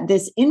that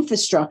this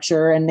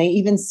infrastructure, and they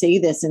even say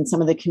this in some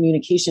of the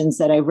communications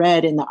that I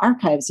read in the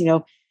archives,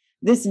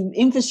 this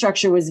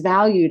infrastructure was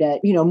valued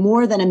at,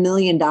 more than $1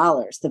 million,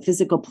 the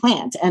physical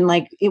plant. And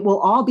it will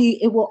all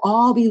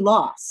be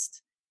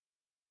lost.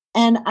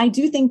 And I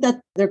do think that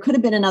there could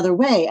have been another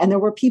way. And there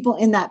were people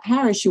in that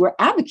parish who were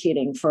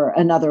advocating for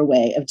another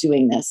way of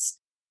doing this.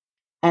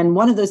 And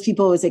one of those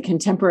people was a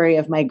contemporary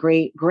of my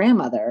great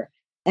grandmother,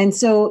 And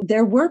so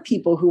there were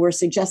people who were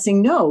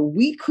suggesting, no,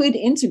 we could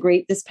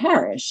integrate this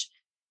parish.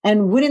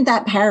 And wouldn't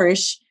that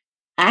parish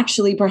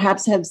actually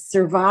perhaps have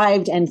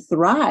survived and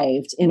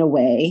thrived in a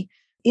way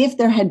if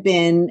there had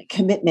been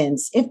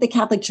commitments, if the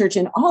Catholic Church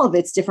in all of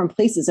its different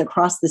places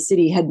across the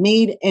city had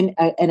made an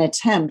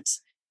attempt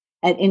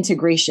at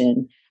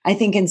integration? I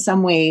think in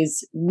some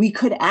ways we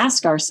could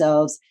ask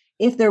ourselves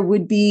if there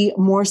would be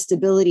more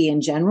stability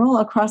in general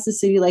across a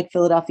city like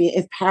Philadelphia,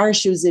 if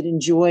parishes would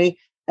enjoy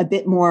a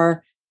bit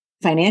more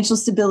financial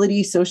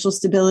stability, social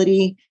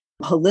stability,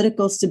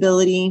 political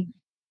stability.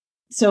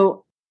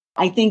 So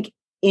I think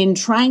in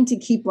trying to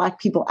keep Black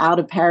people out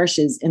of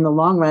parishes in the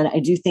long run, I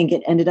do think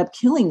it ended up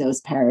killing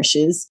those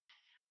parishes.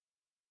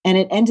 And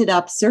it ended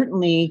up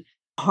certainly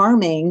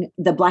harming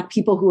the Black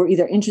people who were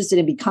either interested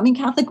in becoming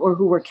Catholic or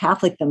who were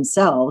Catholic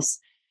themselves.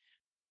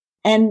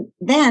 And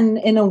then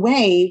in a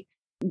way,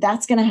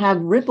 that's going to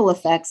have ripple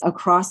effects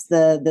across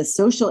the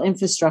social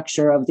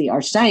infrastructure of the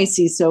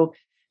archdiocese. So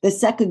the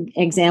second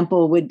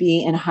example would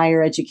be in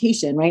higher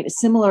education, right?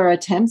 Similar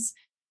attempts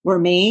were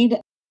made.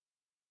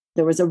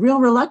 There was a real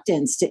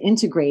reluctance to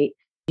integrate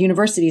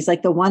universities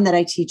like the one that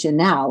I teach in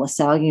now,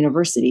 LaSalle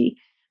University.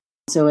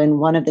 So in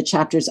one of the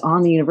chapters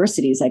on the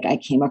universities, like I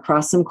came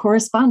across some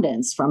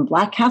correspondence from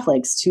Black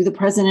Catholics to the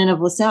president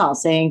of LaSalle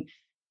saying,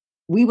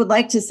 we would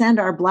like to send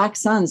our Black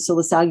sons to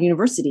LaSalle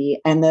University,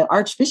 and the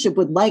Archbishop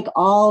would like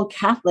all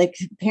Catholic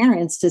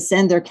parents to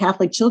send their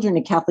Catholic children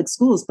to Catholic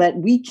schools, but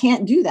we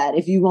can't do that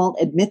if you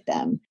won't admit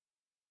them.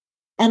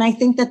 And I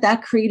think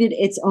that created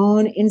its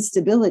own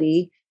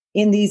instability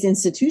in these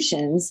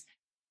institutions,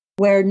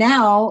 where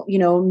now,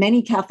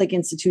 many Catholic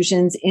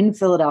institutions in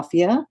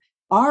Philadelphia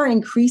are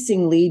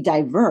increasingly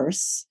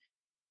diverse.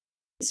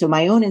 So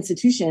my own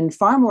institution,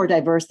 far more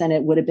diverse than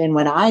it would have been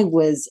when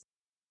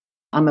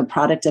I'm a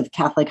product of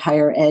Catholic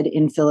higher ed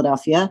in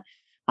Philadelphia.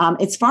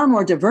 It's far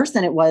more diverse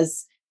than it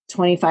was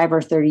 25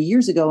 or 30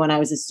 years ago when I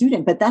was a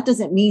student, but that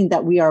doesn't mean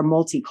that we are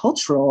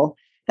multicultural.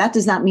 That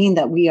does not mean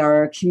that we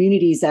are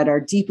communities that are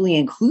deeply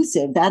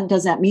inclusive. That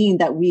does not mean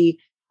that we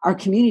are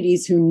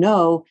communities who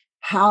know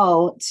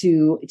how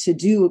to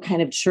do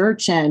kind of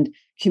church and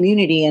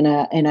community in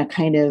a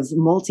kind of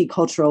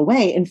multicultural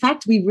way. In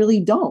fact, we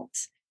really don't.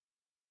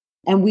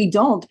 And we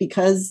don't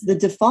because the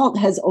default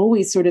has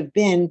always sort of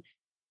been,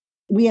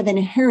 we have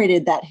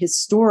inherited that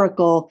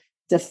historical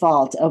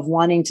default of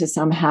wanting to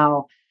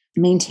somehow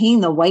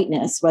maintain the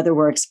whiteness, whether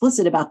we're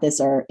explicit about this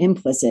or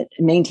implicit,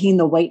 maintain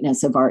the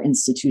whiteness of our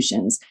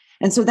institutions.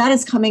 And so that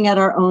is coming at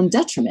our own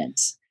detriment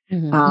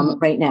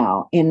right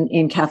now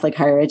in Catholic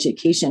higher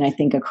education, I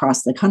think,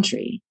 across the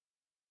country.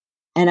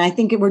 And I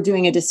think we're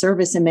doing a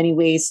disservice in many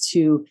ways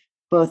to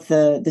both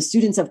the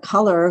students of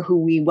color who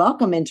we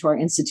welcome into our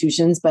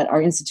institutions, but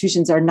our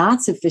institutions are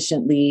not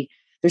sufficiently,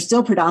 they're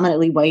still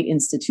predominantly white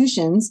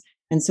institutions.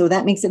 And so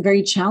that makes it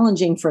very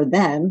challenging for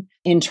them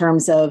in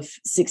terms of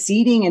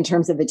succeeding, in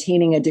terms of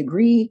attaining a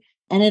degree.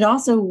 And it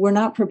also, we're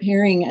not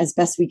preparing as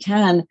best we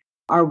can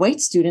our white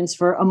students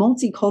for a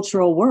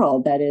multicultural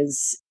world that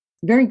is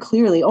very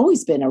clearly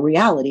always been a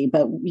reality,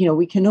 but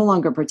we can no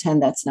longer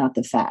pretend that's not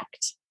the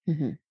fact.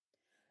 Mm-hmm.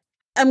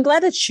 I'm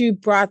glad that you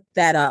brought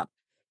that up.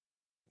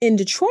 In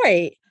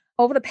Detroit,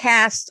 over the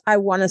past, I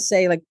want to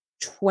say like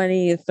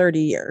 20 or 30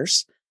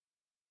 years,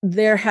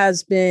 there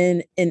has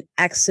been an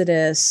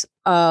exodus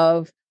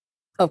of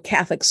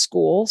Catholic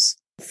schools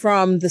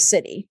from the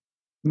city.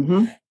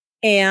 Mm-hmm.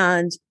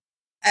 And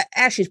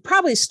actually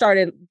probably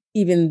started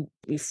even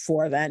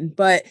before then,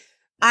 but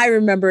I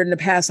remember in the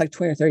past like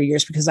 20 or 30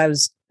 years, because that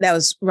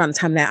was around the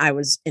time that I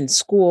was in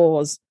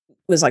school,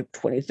 was like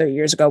 20, 30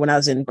 years ago when I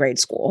was in grade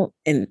school,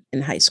 in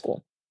high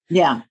school.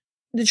 Yeah.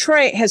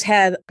 Detroit has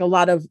had a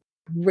lot of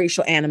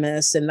racial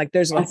animus and like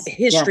there's a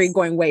history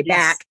going way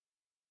back.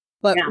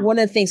 But one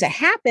of the things that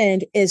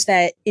happened is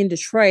that in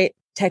Detroit,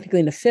 technically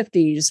in the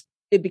 50s,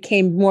 it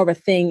became more of a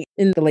thing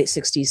in the late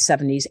 60s,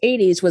 70s,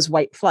 80s was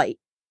white flight.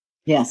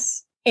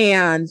 Yes.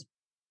 And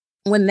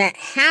when that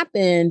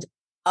happened,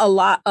 a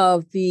lot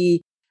of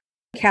the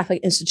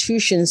Catholic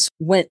institutions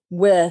went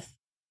with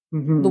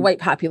the white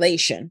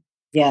population.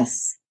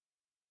 Yes.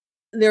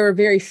 There were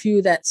very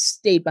few that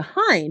stayed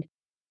behind.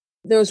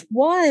 There was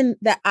one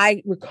that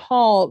I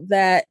recall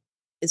that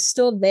is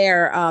still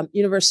there,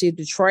 University of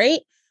Detroit,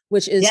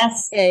 which is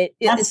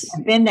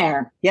I've been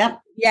there. Yep.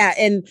 Yeah.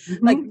 And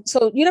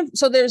so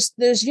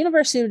there's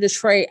University of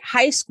Detroit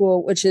High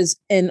School, which is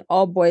an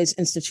all boys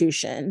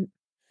institution.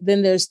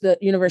 Then there's the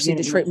University of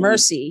Detroit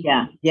Mercy,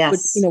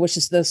 which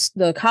is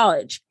the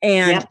college.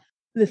 And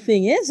the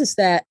thing is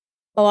that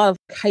a lot of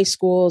high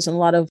schools and a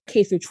lot of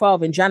K through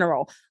 12 in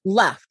general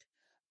left.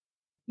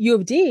 U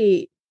of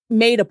D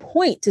made a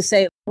point to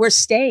say, we're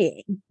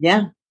staying.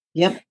 Yeah.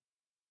 Yep.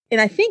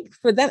 And I think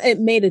for them, it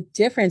made a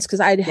difference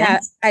because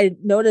I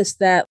noticed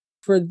that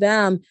for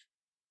them,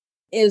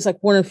 it was like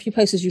one of the few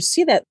places you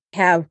see that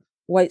have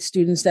white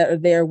students that are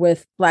there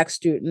with Black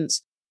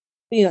students,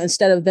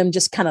 instead of them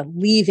just kind of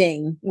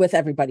leaving with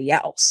everybody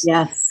else.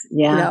 Yes.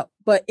 Yeah.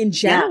 But in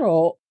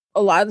general,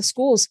 a lot of the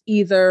schools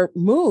either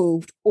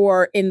moved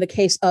or in the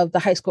case of the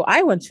high school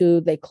I went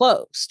to, they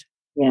closed.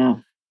 Yeah.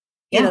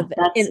 You Yeah. know,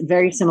 That's a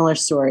very similar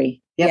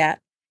story. Yep. Yeah.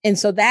 And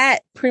so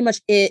that pretty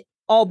much it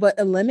all but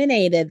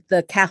eliminated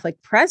the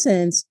Catholic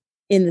presence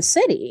in the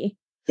city.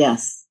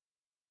 Yes.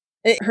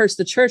 It hurts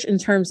the church in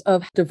terms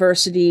of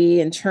diversity,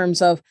 in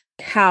terms of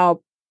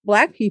how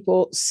Black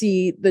people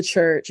see the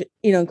church,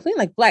 you know, including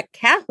like Black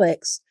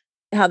Catholics,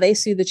 how they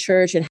see the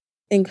church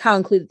and how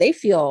included they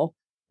feel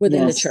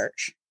within the Yes.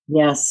 church,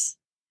 Yes.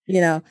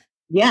 you know?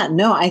 Yeah,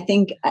 no, I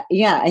think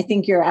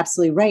you're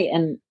absolutely right.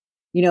 And,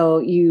 you know,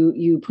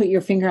 you put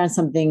your finger on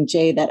something,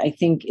 Jay, that I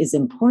think is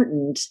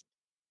important,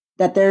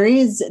 that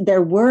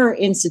there were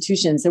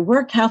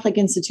Catholic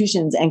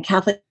institutions and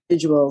Catholic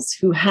individuals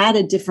who had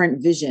a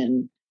different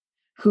vision,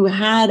 who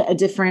had a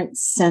different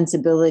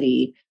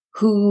sensibility,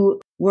 who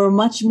were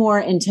much more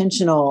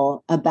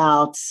intentional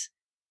about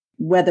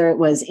whether it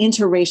was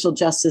interracial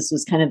justice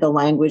was kind of the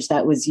language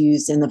that was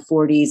used in the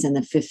 40s and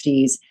the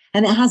 50s.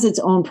 And it has its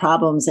own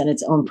problems and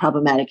its own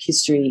problematic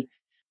history.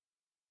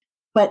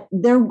 But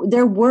there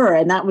were,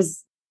 and that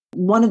was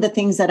one of the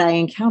things that I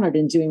encountered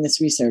in doing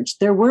this research.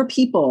 There were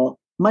people,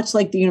 much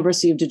like the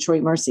University of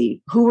Detroit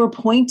Mercy, who were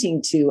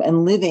pointing to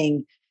and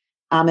living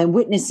and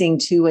witnessing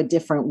to a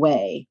different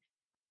way.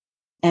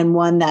 And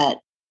one that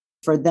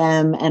for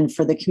them and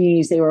for the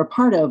communities they were a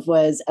part of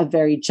was a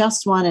very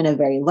just one and a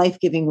very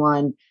life-giving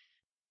one.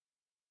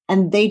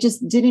 And they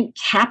just didn't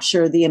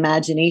capture the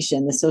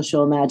imagination, the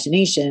social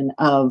imagination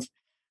of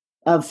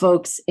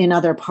folks in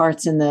other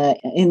parts in the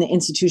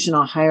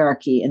institutional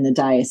hierarchy in the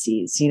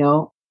diocese. You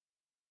know,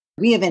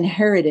 we have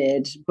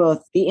inherited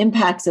both the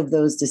impacts of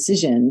those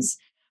decisions,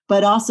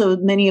 but also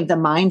many of the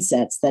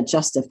mindsets that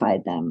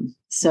justified them.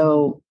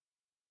 So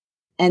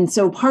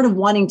part of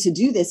wanting to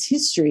do this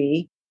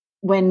history,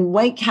 when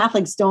white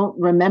Catholics don't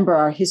remember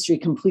our history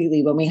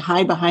completely, when we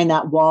hide behind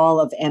that wall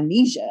of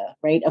amnesia,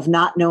 right, of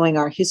not knowing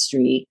our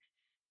history,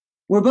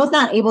 we're both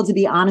not able to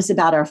be honest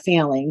about our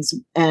failings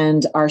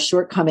and our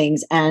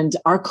shortcomings and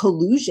our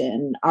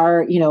collusion.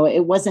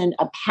 It wasn't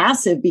a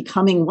passive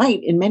becoming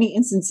white. In many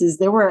instances,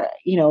 there were,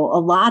 a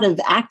lot of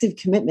active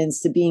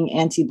commitments to being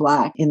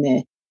anti-Black in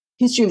the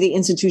history of the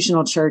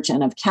institutional church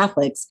and of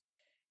Catholics.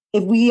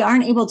 If we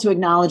aren't able to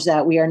acknowledge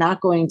that, we are not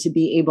going to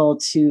be able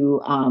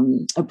to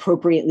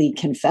appropriately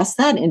confess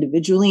that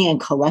individually and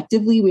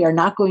collectively. We are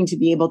not going to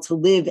be able to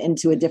live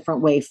into a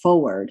different way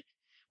forward.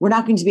 We're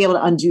not going to be able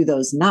to undo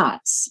those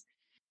knots.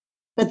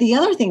 But the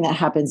other thing that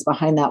happens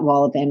behind that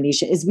wall of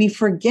amnesia is we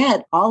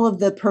forget all of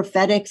the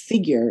prophetic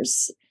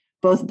figures,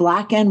 both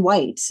Black and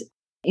white,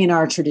 in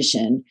our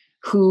tradition,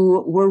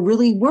 who were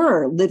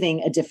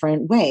living a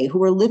different way, who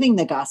were living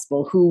the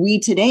gospel, who we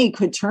today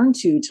could turn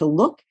to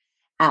look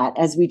at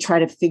as we try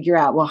to figure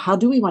out, well, how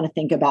do we want to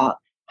think about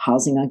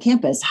housing on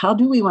campus? How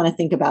do we want to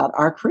think about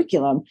our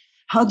curriculum?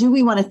 How do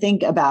we want to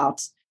think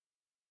about,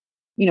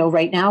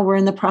 right now we're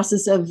in the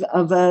process of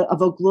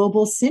a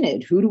global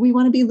synod. Who do we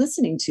want to be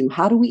listening to?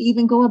 How do we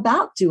even go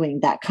about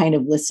doing that kind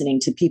of listening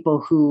to people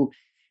who,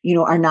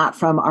 are not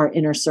from our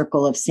inner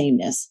circle of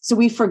sameness? So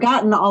we've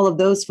forgotten all of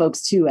those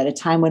folks too, at a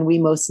time when we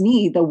most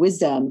need the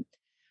wisdom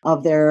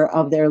of their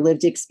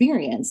lived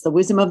experience, the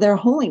wisdom of their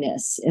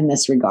holiness in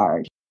this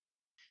regard.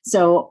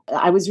 So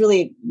I was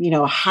really,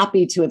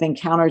 happy to have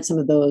encountered some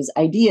of those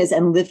ideas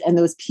and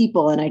those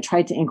people. And I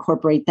tried to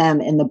incorporate them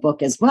in the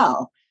book as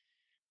well,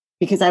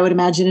 because I would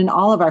imagine in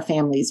all of our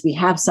families, we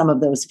have some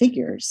of those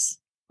figures.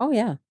 Oh,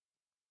 yeah.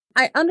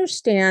 I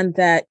understand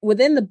that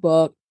within the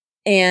book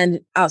and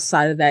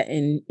outside of that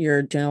in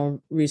your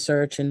general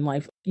research and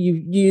life,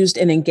 you used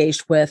and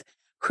engaged with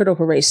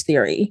critical race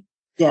theory.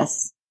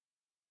 Yes.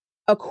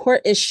 A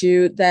core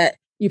issue that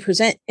you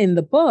present in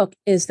the book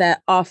is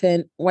that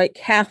often white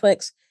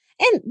Catholics,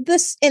 and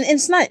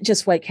it's not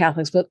just white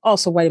Catholics, but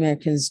also white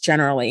Americans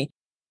generally,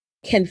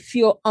 can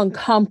feel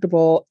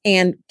uncomfortable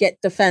and get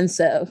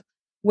defensive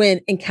when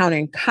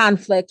encountering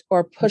conflict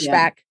or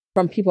pushback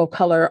from people of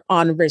color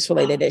on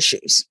race-related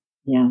issues.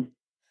 Yeah.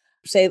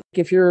 Say,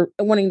 if you're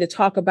wanting to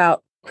talk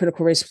about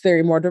critical race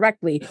theory more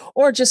directly,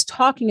 or just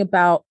talking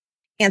about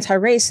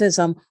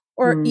anti-racism,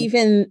 or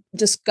even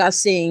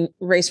discussing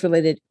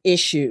race-related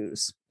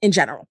issues in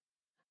general,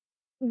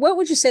 what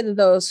would you say to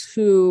those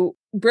who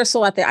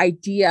bristle at the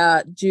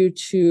idea due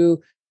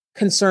to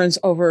concerns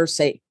over,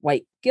 say,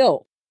 white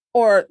guilt,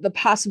 or the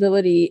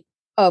possibility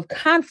of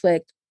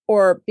conflict,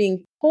 or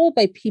being told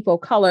by people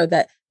of color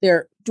that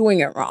they're doing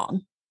it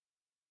wrong?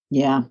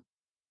 Yeah.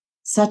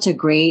 Such a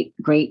great,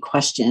 great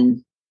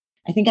question.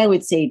 I think I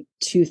would say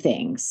two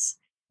things.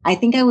 I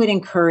think I would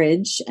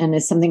encourage, and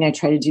it's something I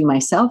try to do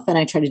myself and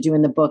I try to do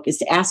in the book, is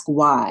to ask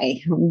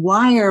why.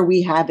 Why are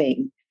we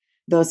having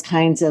those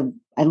kinds of,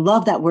 I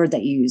love that word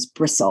that you use,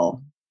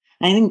 bristle.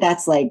 I think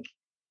that's like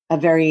a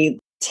very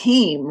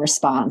tame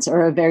response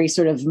or a very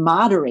sort of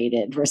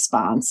moderated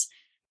response.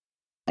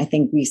 I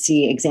think we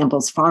see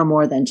examples far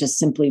more than just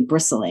simply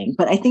bristling.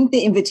 But I think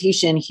the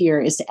invitation here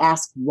is to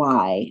ask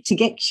why, to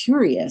get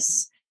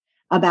curious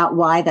about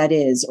why that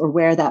is or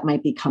where that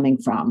might be coming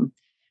from.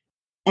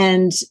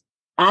 And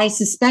I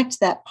suspect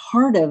that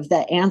part of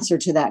the answer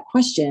to that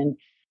question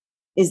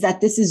is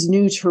that this is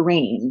new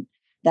terrain,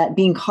 that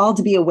being called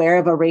to be aware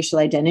of a racial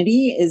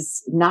identity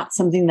is not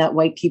something that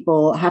white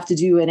people have to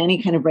do on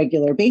any kind of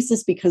regular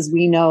basis, because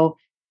we know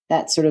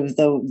that sort of,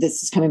 though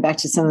this is coming back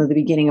to some of the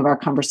beginning of our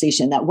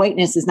conversation, that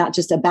whiteness is not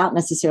just about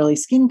necessarily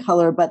skin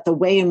color, but the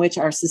way in which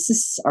our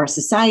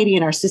society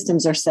and our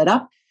systems are set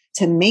up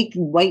to make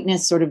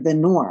whiteness sort of the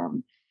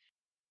norm.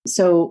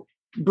 So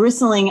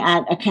bristling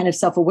at a kind of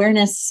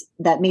self-awareness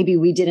that maybe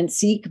we didn't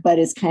seek, but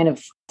is kind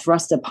of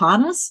thrust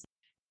upon us,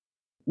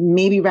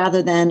 maybe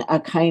rather than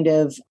a kind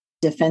of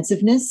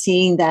defensiveness,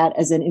 seeing that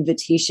as an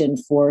invitation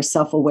for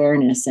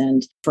self-awareness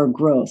and for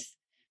growth.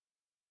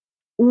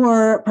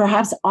 Or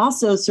perhaps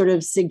also sort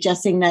of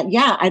suggesting that,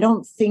 yeah, I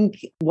don't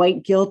think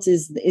white guilt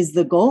is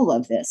the goal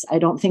of this. I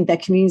don't think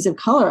that communities of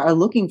color are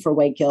looking for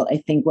white guilt. I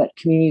think what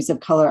communities of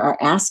color are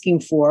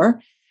asking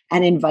for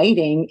and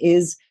inviting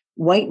is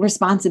white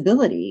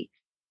responsibility,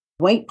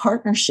 white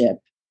partnership,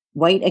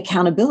 white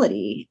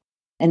accountability.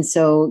 And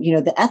so,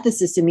 the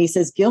ethicist in me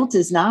says guilt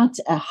is not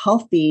a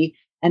healthy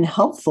and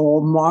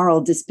helpful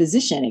moral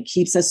disposition. It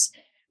keeps us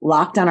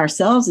locked on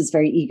ourselves. It's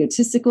very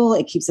egotistical.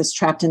 It keeps us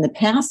trapped in the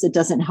past. It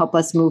doesn't help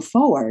us move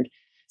forward.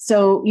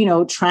 So,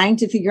 trying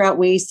to figure out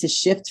ways to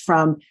shift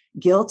from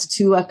guilt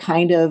to a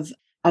kind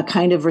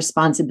of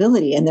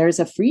responsibility. And there's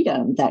a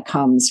freedom that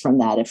comes from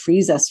that. It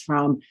frees us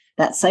from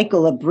that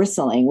cycle of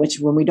bristling, which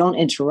when we don't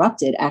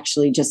interrupt it,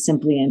 actually just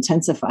simply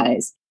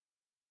intensifies.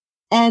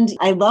 And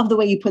I love the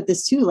way you put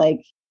this too,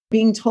 like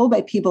being told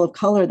by people of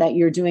color that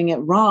you're doing it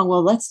wrong.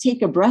 Well, let's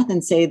take a breath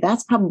and say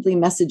that's probably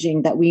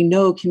messaging that we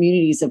know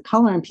communities of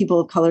color and people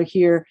of color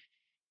hear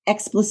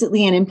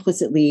explicitly and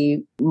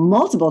implicitly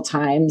multiple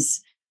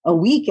times a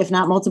week, if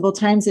not multiple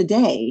times a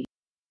day.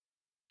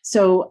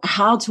 So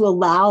how to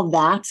allow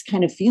that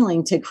kind of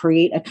feeling to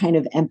create a kind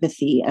of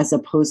empathy as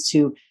opposed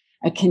to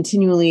a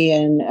continually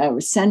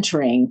and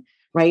centering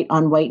right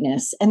on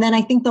whiteness. And then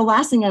I think the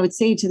last thing I would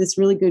say to this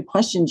really good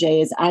question,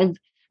 Jay, is I've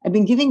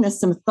been giving this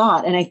some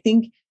thought. And I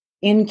think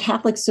in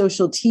Catholic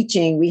social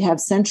teaching, we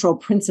have central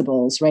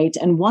principles, right?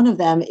 And one of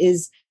them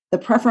is the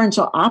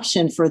preferential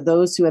option for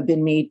those who have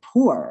been made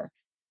poor.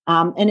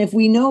 And if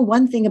we know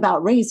one thing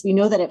about race, we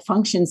know that it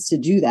functions to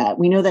do that.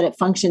 We know that it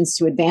functions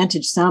to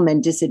advantage some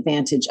and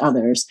disadvantage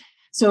others.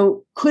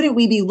 So couldn't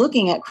we be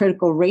looking at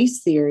critical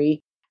race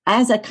theory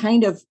as a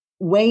kind of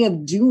way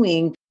of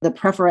doing the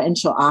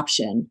preferential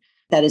option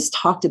that is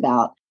talked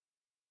about?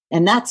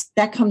 And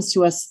that comes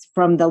to us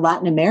from the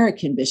Latin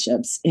American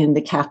bishops in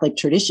the Catholic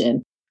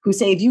tradition, who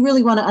say, if you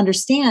really want to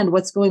understand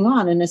what's going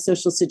on in a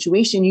social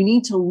situation, you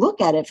need to look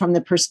at it from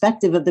the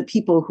perspective of the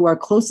people who are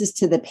closest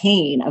to the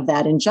pain of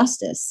that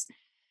injustice.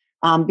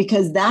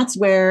 Because that's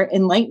where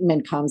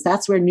enlightenment comes.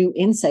 That's where new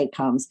insight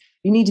comes.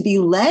 You need to be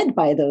led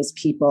by those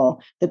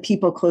people, the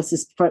people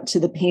closest to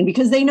the pain,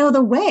 because they know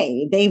the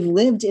way. They've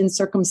lived in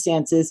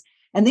circumstances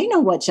and they know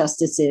what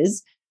justice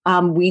is.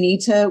 We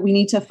need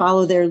to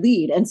follow their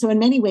lead. And so in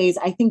many ways,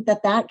 I think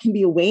that can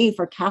be a way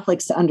for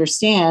Catholics to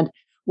understand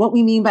what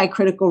we mean by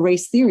critical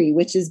race theory,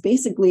 which is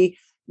basically,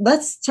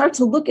 let's start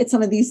to look at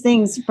some of these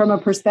things from a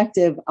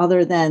perspective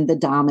other than the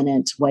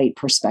dominant white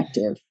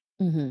perspective.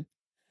 Mm-hmm.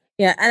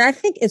 Yeah. And I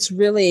think it's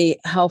really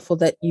helpful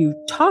that you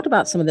talked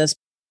about some of this.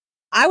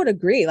 I would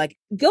agree. Like,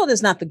 guilt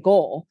is not the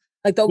goal.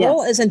 Like, the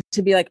goal isn't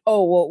to be like,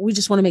 oh, well, we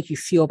just want to make you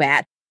feel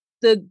bad.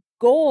 The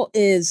goal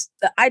is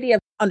the idea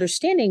of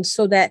understanding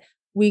so that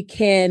we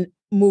can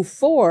move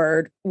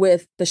forward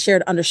with the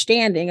shared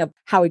understanding of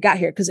how we got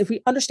here. Because if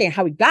we understand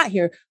how we got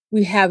here,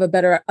 we have a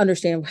better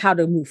understanding of how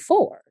to move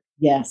forward.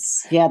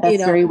 Yes. Yeah,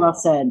 that's very well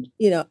said.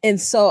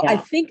 And so I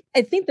think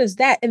there's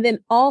that. And then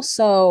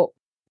also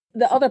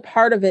the other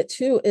part of it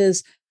too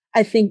is,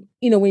 I think,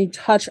 when you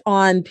touch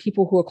on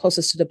people who are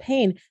closest to the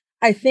pain,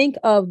 I think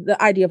of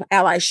the idea of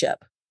allyship.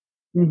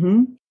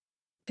 Mm-hmm.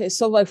 Okay.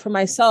 So like for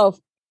myself,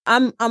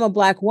 I'm a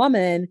Black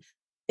woman.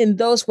 In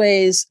those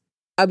ways,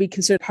 I'll be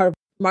considered part of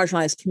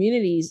marginalized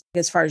communities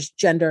as far as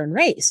gender and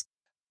race.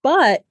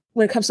 But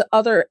when it comes to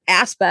other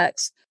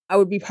aspects, I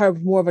would be part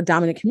of more of a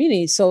dominant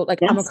community. So like,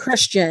 I'm a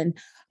Christian,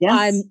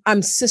 I'm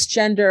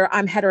cisgender,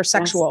 I'm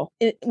heterosexual.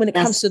 When it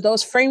comes to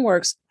those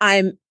frameworks,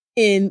 I'm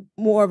in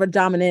more of a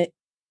dominant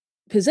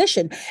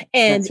position.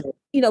 And,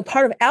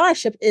 part of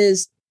allyship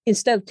is,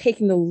 instead of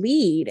taking the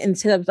lead,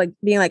 instead of like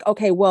being like,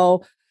 okay,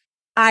 well,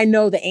 I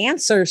know the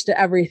answers to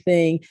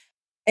everything,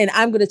 and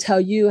I'm going to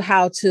tell you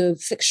how to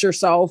fix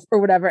yourself or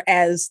whatever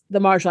as the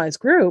marginalized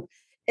group.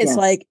 It's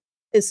like,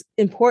 it's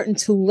important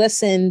to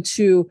listen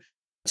to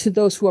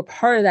those who are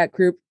part of that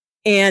group.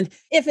 And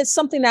if it's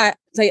something that,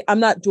 say, I'm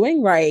not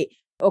doing right,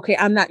 okay,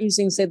 I'm not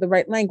using, say, the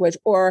right language,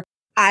 or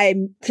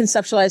I'm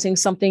conceptualizing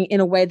something in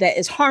a way that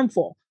is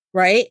harmful,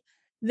 right?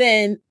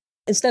 Then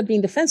instead of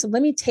being defensive,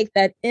 let me take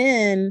that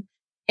in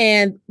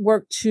and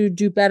work to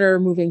do better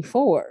moving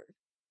forward.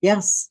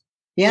 Yes.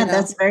 Yeah,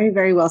 that's very,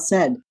 very well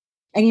said.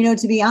 And,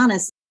 to be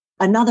honest,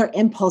 another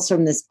impulse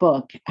from this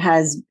book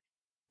has,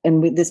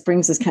 and this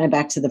brings us kind of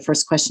back to the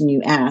first question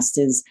you asked,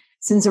 is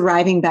since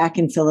arriving back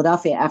in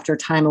Philadelphia after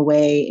time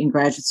away in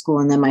graduate school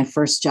and then my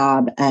first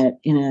job at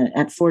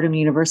Fordham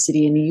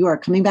University in New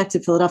York, coming back to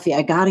Philadelphia,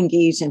 I got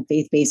engaged in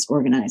faith-based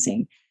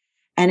organizing.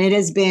 And it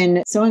has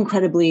been so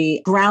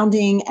incredibly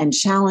grounding and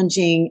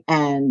challenging.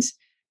 And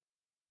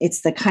it's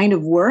the kind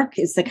of work,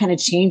 it's the kind of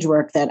change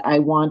work that I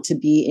want to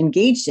be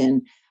engaged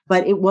in.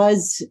 But it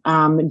was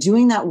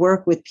doing that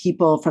work with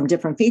people from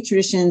different faith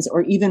traditions,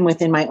 or even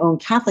within my own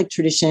Catholic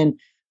tradition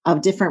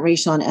of different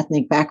racial and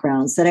ethnic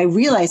backgrounds, that I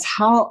realized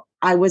how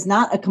I was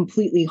not a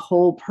completely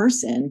whole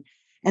person.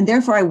 And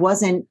therefore, I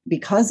wasn't,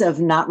 because of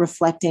not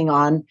reflecting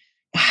on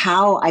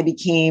how I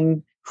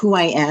became who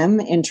I am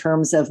in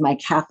terms of my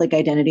Catholic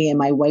identity and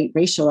my white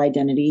racial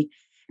identity.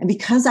 And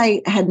because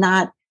I had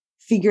not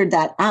figured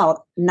that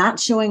out, not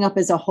showing up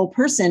as a whole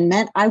person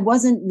meant I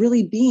wasn't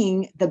really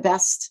being the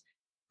best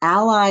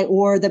ally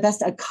or the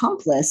best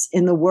accomplice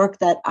in the work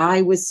that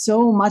I was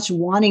so much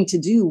wanting to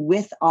do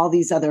with all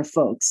these other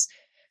folks.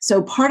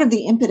 So part of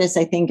the impetus,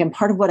 I think, and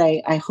part of what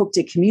I hope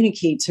to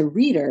communicate to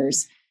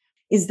readers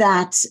is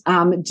that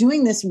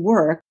doing this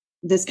work,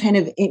 this kind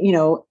of,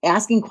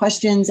 asking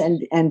questions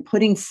and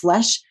putting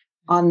flesh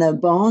on the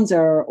bones,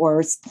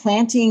 or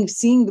planting,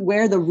 seeing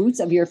where the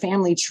roots of your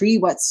family tree,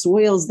 what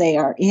soils they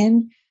are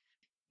in,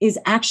 is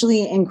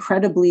actually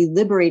incredibly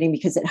liberating,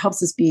 because it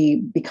helps us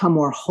become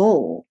more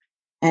whole.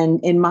 And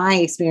in my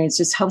experience,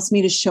 just helps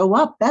me to show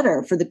up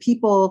better for the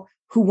people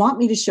who want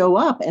me to show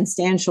up and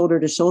stand shoulder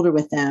to shoulder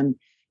with them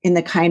in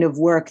the kind of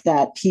work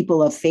that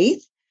people of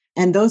faith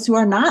and those who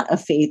are not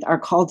of faith are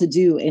called to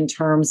do in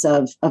terms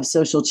of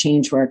social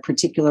change work,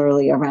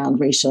 particularly around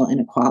racial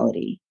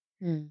inequality.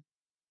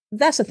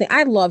 That's the thing.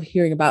 I love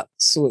hearing about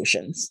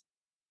solutions.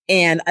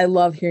 And I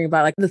love hearing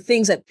about like the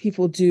things that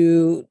people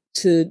do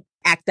to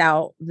act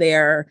out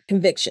their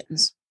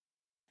convictions.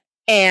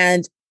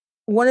 And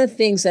one of the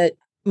things that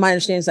my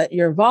understanding is that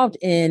you're involved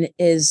in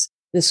is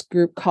this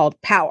group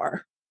called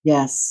Power.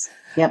 Yes.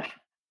 Yep.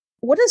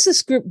 What does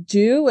this group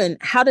do and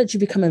how did you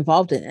become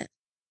involved in it?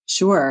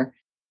 Sure.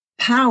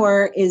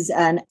 Power is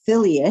an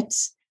affiliate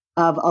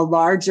of a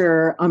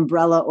larger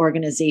umbrella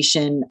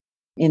organization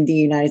in the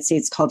United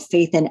States called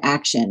Faith in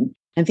Action.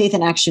 And Faith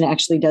in Action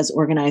actually does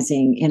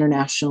organizing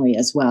internationally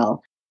as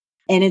well.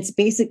 And it's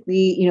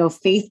basically,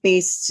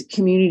 faith-based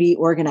community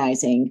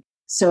organizing.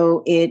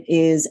 So it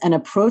is an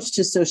approach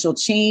to social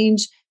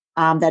change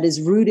that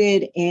is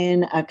rooted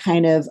in a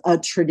kind of a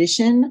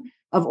tradition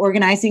of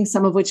organizing,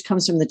 some of which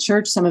comes from the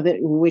church, some of it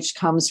which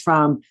comes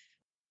from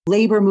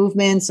labor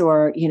movements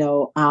or,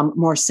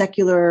 more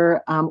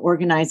secular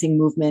organizing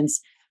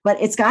movements. But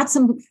it's got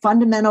some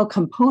fundamental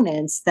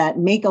components that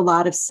make a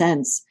lot of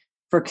sense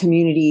for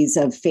communities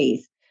of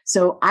faith.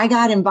 So I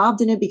got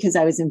involved in it because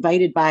I was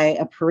invited by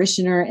a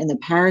parishioner in the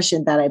parish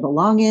that I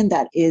belong in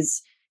that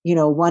is,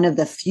 one of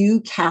the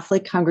few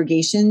Catholic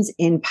congregations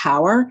in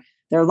Power.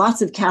 There are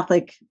lots of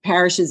Catholic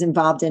parishes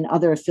involved in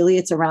other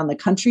affiliates around the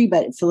country,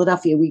 but in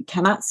Philadelphia, we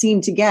cannot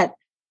seem to get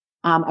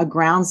a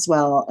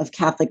groundswell of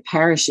Catholic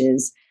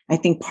parishes. I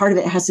think part of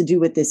it has to do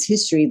with this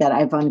history that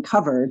I've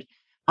uncovered.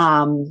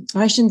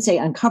 I shouldn't say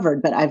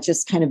uncovered, but I've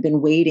just kind of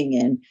been wading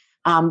in.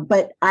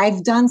 But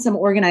I've done some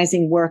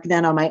organizing work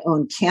then on my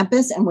own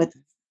campus and with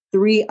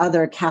 3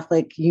 other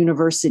Catholic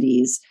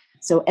universities.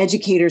 So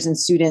educators and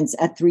students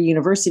at 3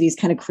 universities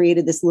kind of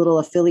created this little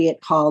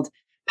affiliate called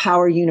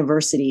Power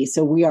University.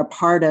 So we are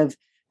part of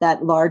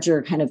that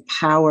larger kind of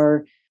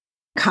Power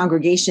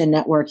congregation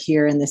network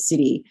here in the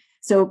city.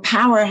 So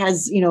Power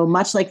has,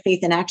 much like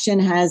Faith in Action,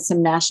 has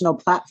some national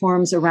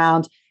platforms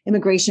around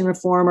immigration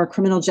reform or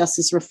criminal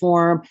justice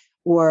reform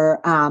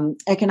or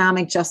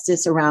economic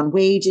justice around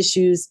wage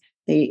issues.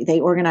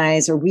 They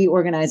organize, or we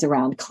organize,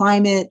 around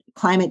climate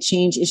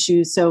change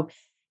issues. So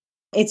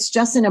it's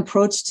just an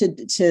approach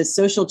to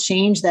social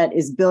change that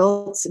is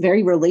built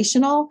very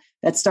relational,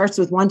 that starts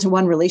with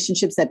one-to-one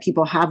relationships that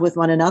people have with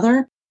one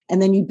another.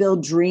 And then you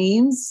build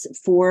dreams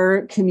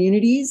for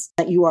communities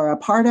that you are a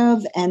part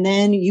of. And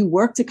then you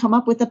work to come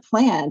up with a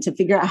plan to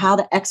figure out how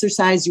to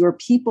exercise your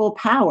people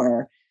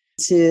power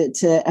to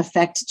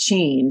affect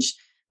change,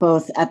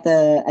 both at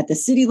the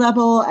city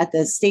level, at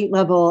the state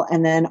level,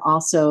 and then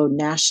also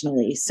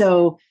nationally.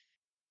 So,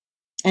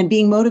 and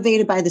being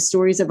motivated by the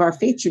stories of our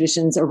faith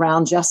traditions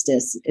around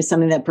justice is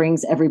something that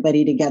brings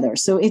everybody together.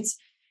 So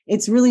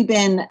it's really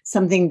been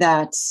something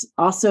that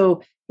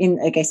also,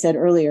 like I said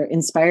earlier,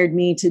 inspired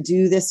me to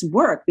do this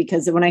work,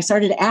 because when I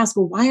started to ask,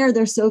 well, why are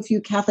there so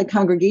few Catholic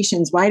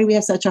congregations? Why do we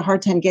have such a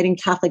hard time getting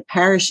Catholic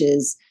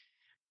parishes?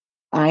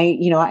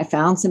 I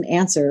found some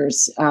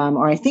answers,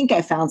 or I think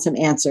I found some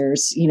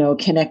answers,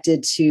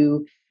 connected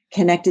to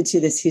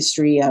this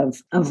history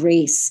of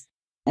race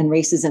and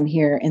racism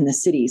here in the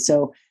city.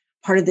 So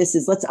part of this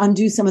is let's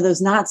undo some of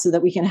those knots so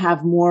that we can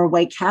have more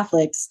white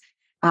Catholics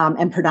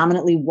and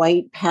predominantly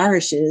white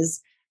parishes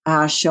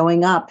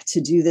showing up to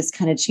do this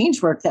kind of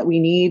change work that we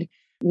need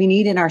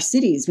in our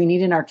cities, we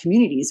need in our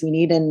communities, we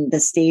need in the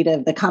state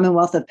of the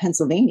Commonwealth of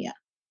Pennsylvania.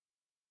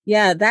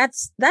 Yeah,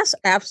 that's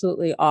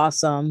absolutely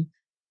awesome.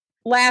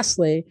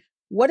 Lastly,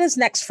 what is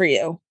next for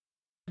you?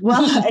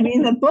 Well,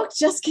 the book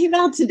just came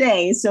out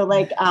today. So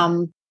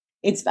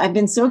I've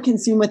been so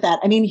consumed with that.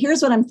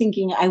 Here's what I'm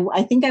thinking.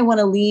 I think I want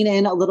to lean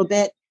in a little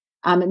bit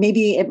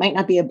maybe it might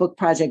not be a book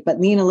project, but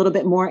lean a little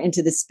bit more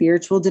into the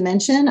spiritual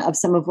dimension of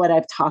some of what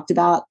I've talked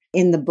about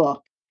in the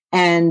book,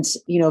 and,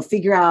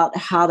 figure out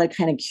how to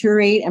kind of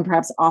curate and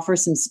perhaps offer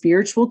some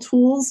spiritual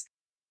tools.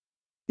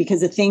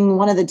 Because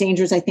one of the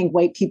dangers I think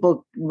white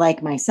people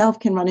like myself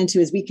can run into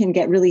is we can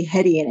get really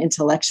heady and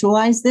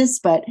intellectualize this,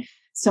 but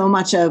so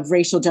much of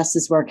racial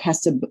justice work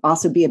has to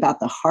also be about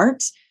the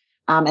heart,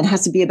 and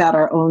has to be about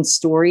our own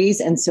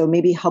stories. And so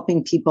maybe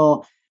helping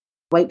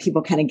white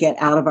people kind of get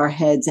out of our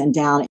heads and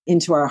down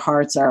into our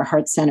hearts, our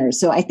heart centers.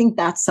 So I think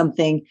that's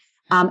something.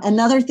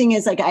 Another thing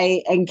is, like,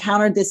 I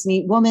encountered this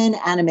neat woman,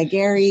 Anna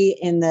McGarry,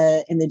 in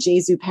the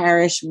Jesu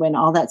parish when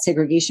all that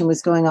segregation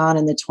was going on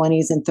in the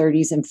 20s and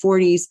 30s and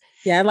 40s.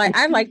 Yeah,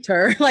 I liked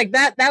her. Like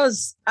that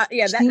was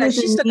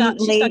she stuck out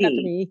to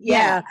me.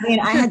 Yeah. I mean,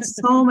 I had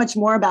so much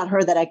more about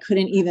her that I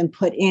couldn't even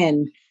put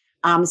in.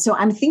 So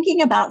I'm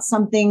thinking about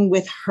something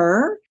with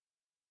her.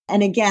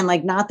 And again,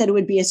 like, not that it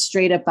would be a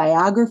straight up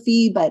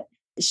biography, but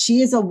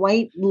she is a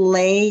white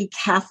lay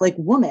Catholic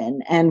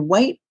woman, and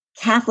white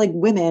Catholic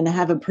women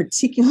have a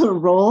particular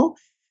role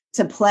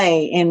to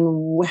play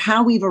in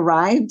how we've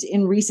arrived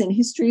in recent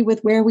history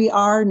with where we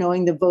are,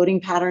 knowing the voting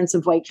patterns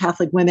of white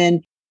Catholic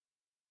women.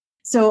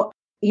 So,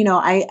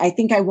 I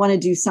think I want to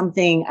do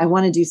something. I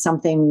want to do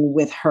something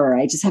with her.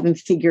 I just haven't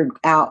figured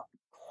out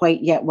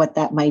quite yet what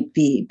that might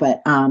be,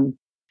 but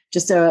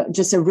just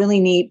a really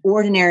neat,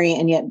 ordinary,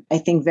 and yet I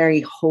think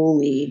very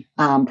holy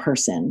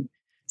person.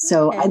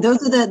 So okay.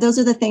 Those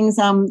are the things.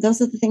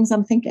 Those are the things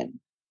I'm thinking.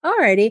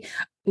 Alrighty.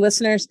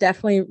 Listeners,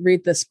 definitely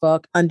read this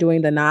book,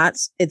 Undoing the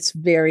Knots. I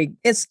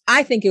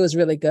think it was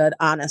really good,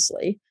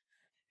 honestly.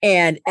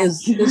 And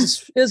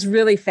is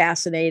really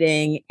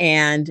fascinating.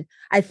 And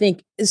I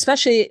think,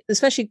 especially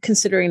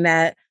considering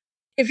that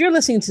if you're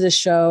listening to this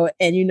show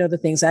and you know the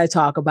things I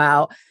talk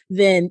about,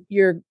 then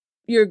you're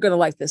going to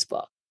like this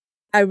book.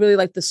 I really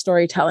like the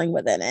storytelling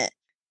within it.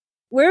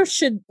 Where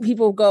should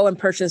people go and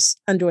purchase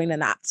Undoing the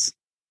Knots?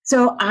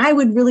 So I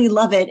would really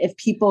love it if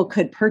people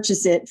could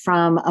purchase it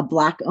from a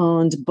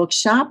Black-owned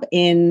bookshop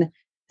in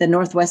the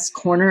northwest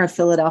corner of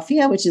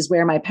Philadelphia, which is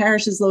where my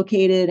parish is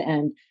located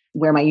and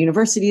where my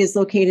university is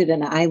located.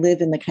 And I live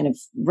in the kind of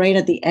right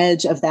at the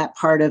edge of that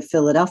part of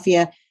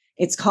Philadelphia.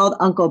 It's called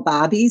Uncle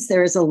Bobby's.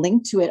 There is a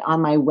link to it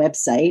on my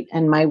website,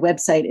 and my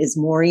website is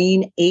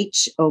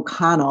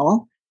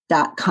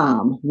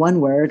MaureenHOconnell.com. One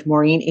word,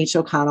 Maureen H.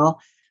 O'Connell.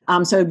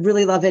 So I'd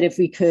really love it if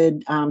we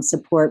could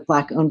support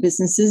Black-owned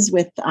businesses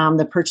with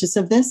the purchase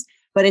of this.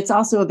 But it's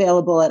also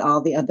available at all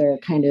the other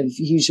kind of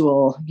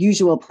usual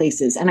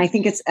places. And I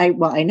think I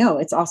know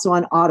it's also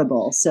on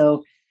Audible.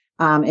 So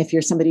if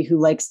you're somebody who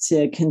likes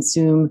to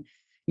consume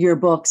your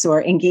books,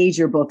 or engage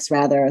your books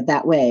rather,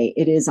 that way,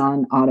 it is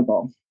on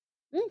Audible.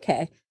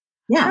 Okay.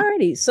 Yeah.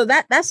 Alrighty. So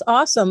that's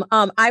awesome.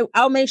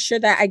 I'll make sure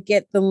that I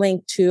get the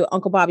link to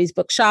Uncle Bobby's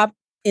bookshop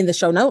in the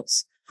show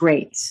notes.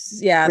 Great.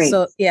 Yeah. Great.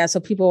 So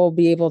people will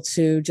be able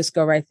to just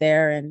go right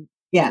there and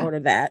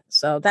order that.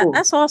 So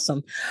that's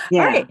awesome.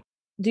 Yeah. All right.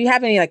 Do you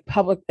have any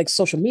public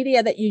social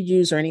media that you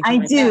use or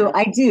anything? I do.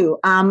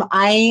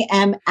 I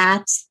am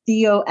at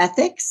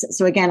Theoethics.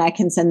 So again, I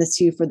can send this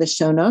to you for the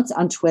show notes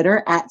on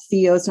Twitter at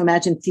Theo. So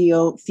imagine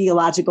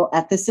theological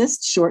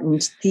ethicist,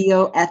 shortened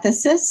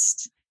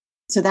Theoethicist.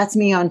 So that's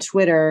me on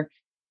Twitter.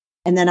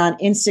 And then on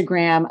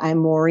Instagram, I'm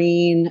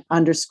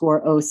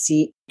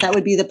Maureen_OC. That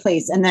would be the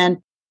place. And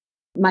then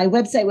my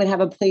website would have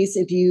a place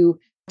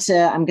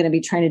I'm going to be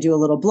trying to do a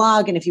little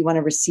blog. And if you want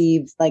to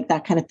receive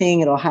that kind of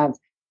thing, it'll have,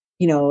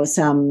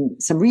 some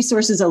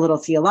resources, a little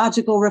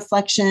theological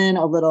reflection,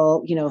 a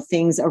little,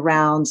 things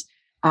around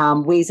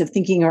ways of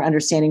thinking or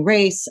understanding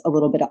race, a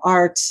little bit of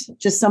art,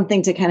 just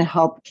something to kind of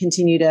help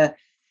continue to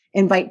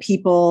invite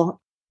people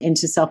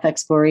into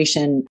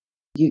self-exploration.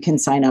 You can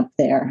sign up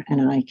there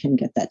and I can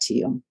get that to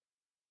you.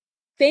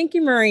 Thank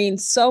you, Maureen,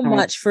 so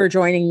much for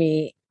joining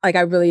me. I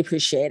really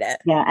appreciate it.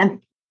 Yeah. And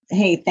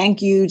hey,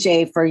 thank you,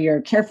 Jaye, for your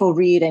careful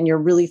read and your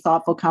really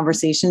thoughtful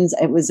conversations.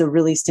 It was a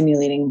really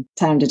stimulating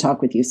time to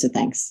talk with you. So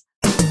thanks.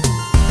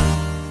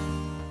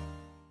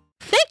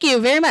 Thank you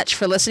very much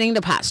for listening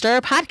to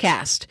Potstirrer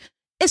Podcast.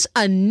 It's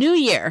a new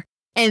year,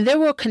 and there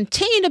will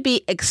continue to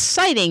be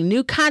exciting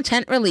new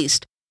content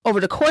released over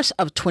the course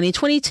of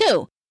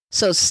 2022.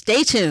 So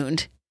stay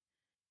tuned.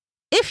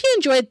 If you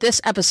enjoyed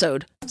this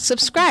episode,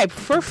 subscribe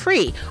for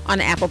free on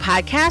Apple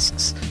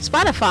Podcasts,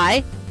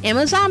 Spotify,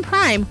 Amazon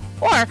Prime,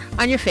 or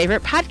on your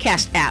favorite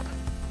podcast app.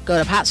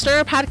 Go to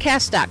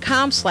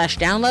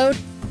potstirrerpodcast.com/download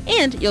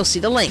and you'll see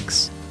the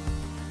links.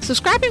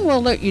 Subscribing will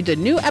alert you to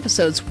new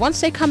episodes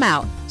once they come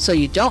out, so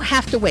you don't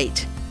have to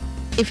wait.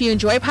 If you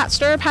enjoy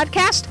Potstirrer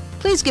Podcast,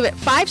 please give it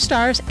 5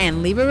 stars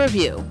and leave a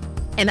review.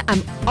 And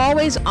I'm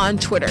always on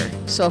Twitter,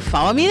 so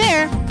follow me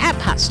there at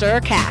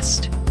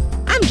PotstirrerCast.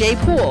 I'm Jaye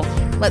Poole.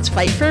 Let's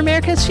fight for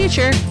America's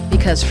future,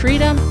 because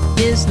freedom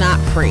is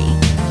not free.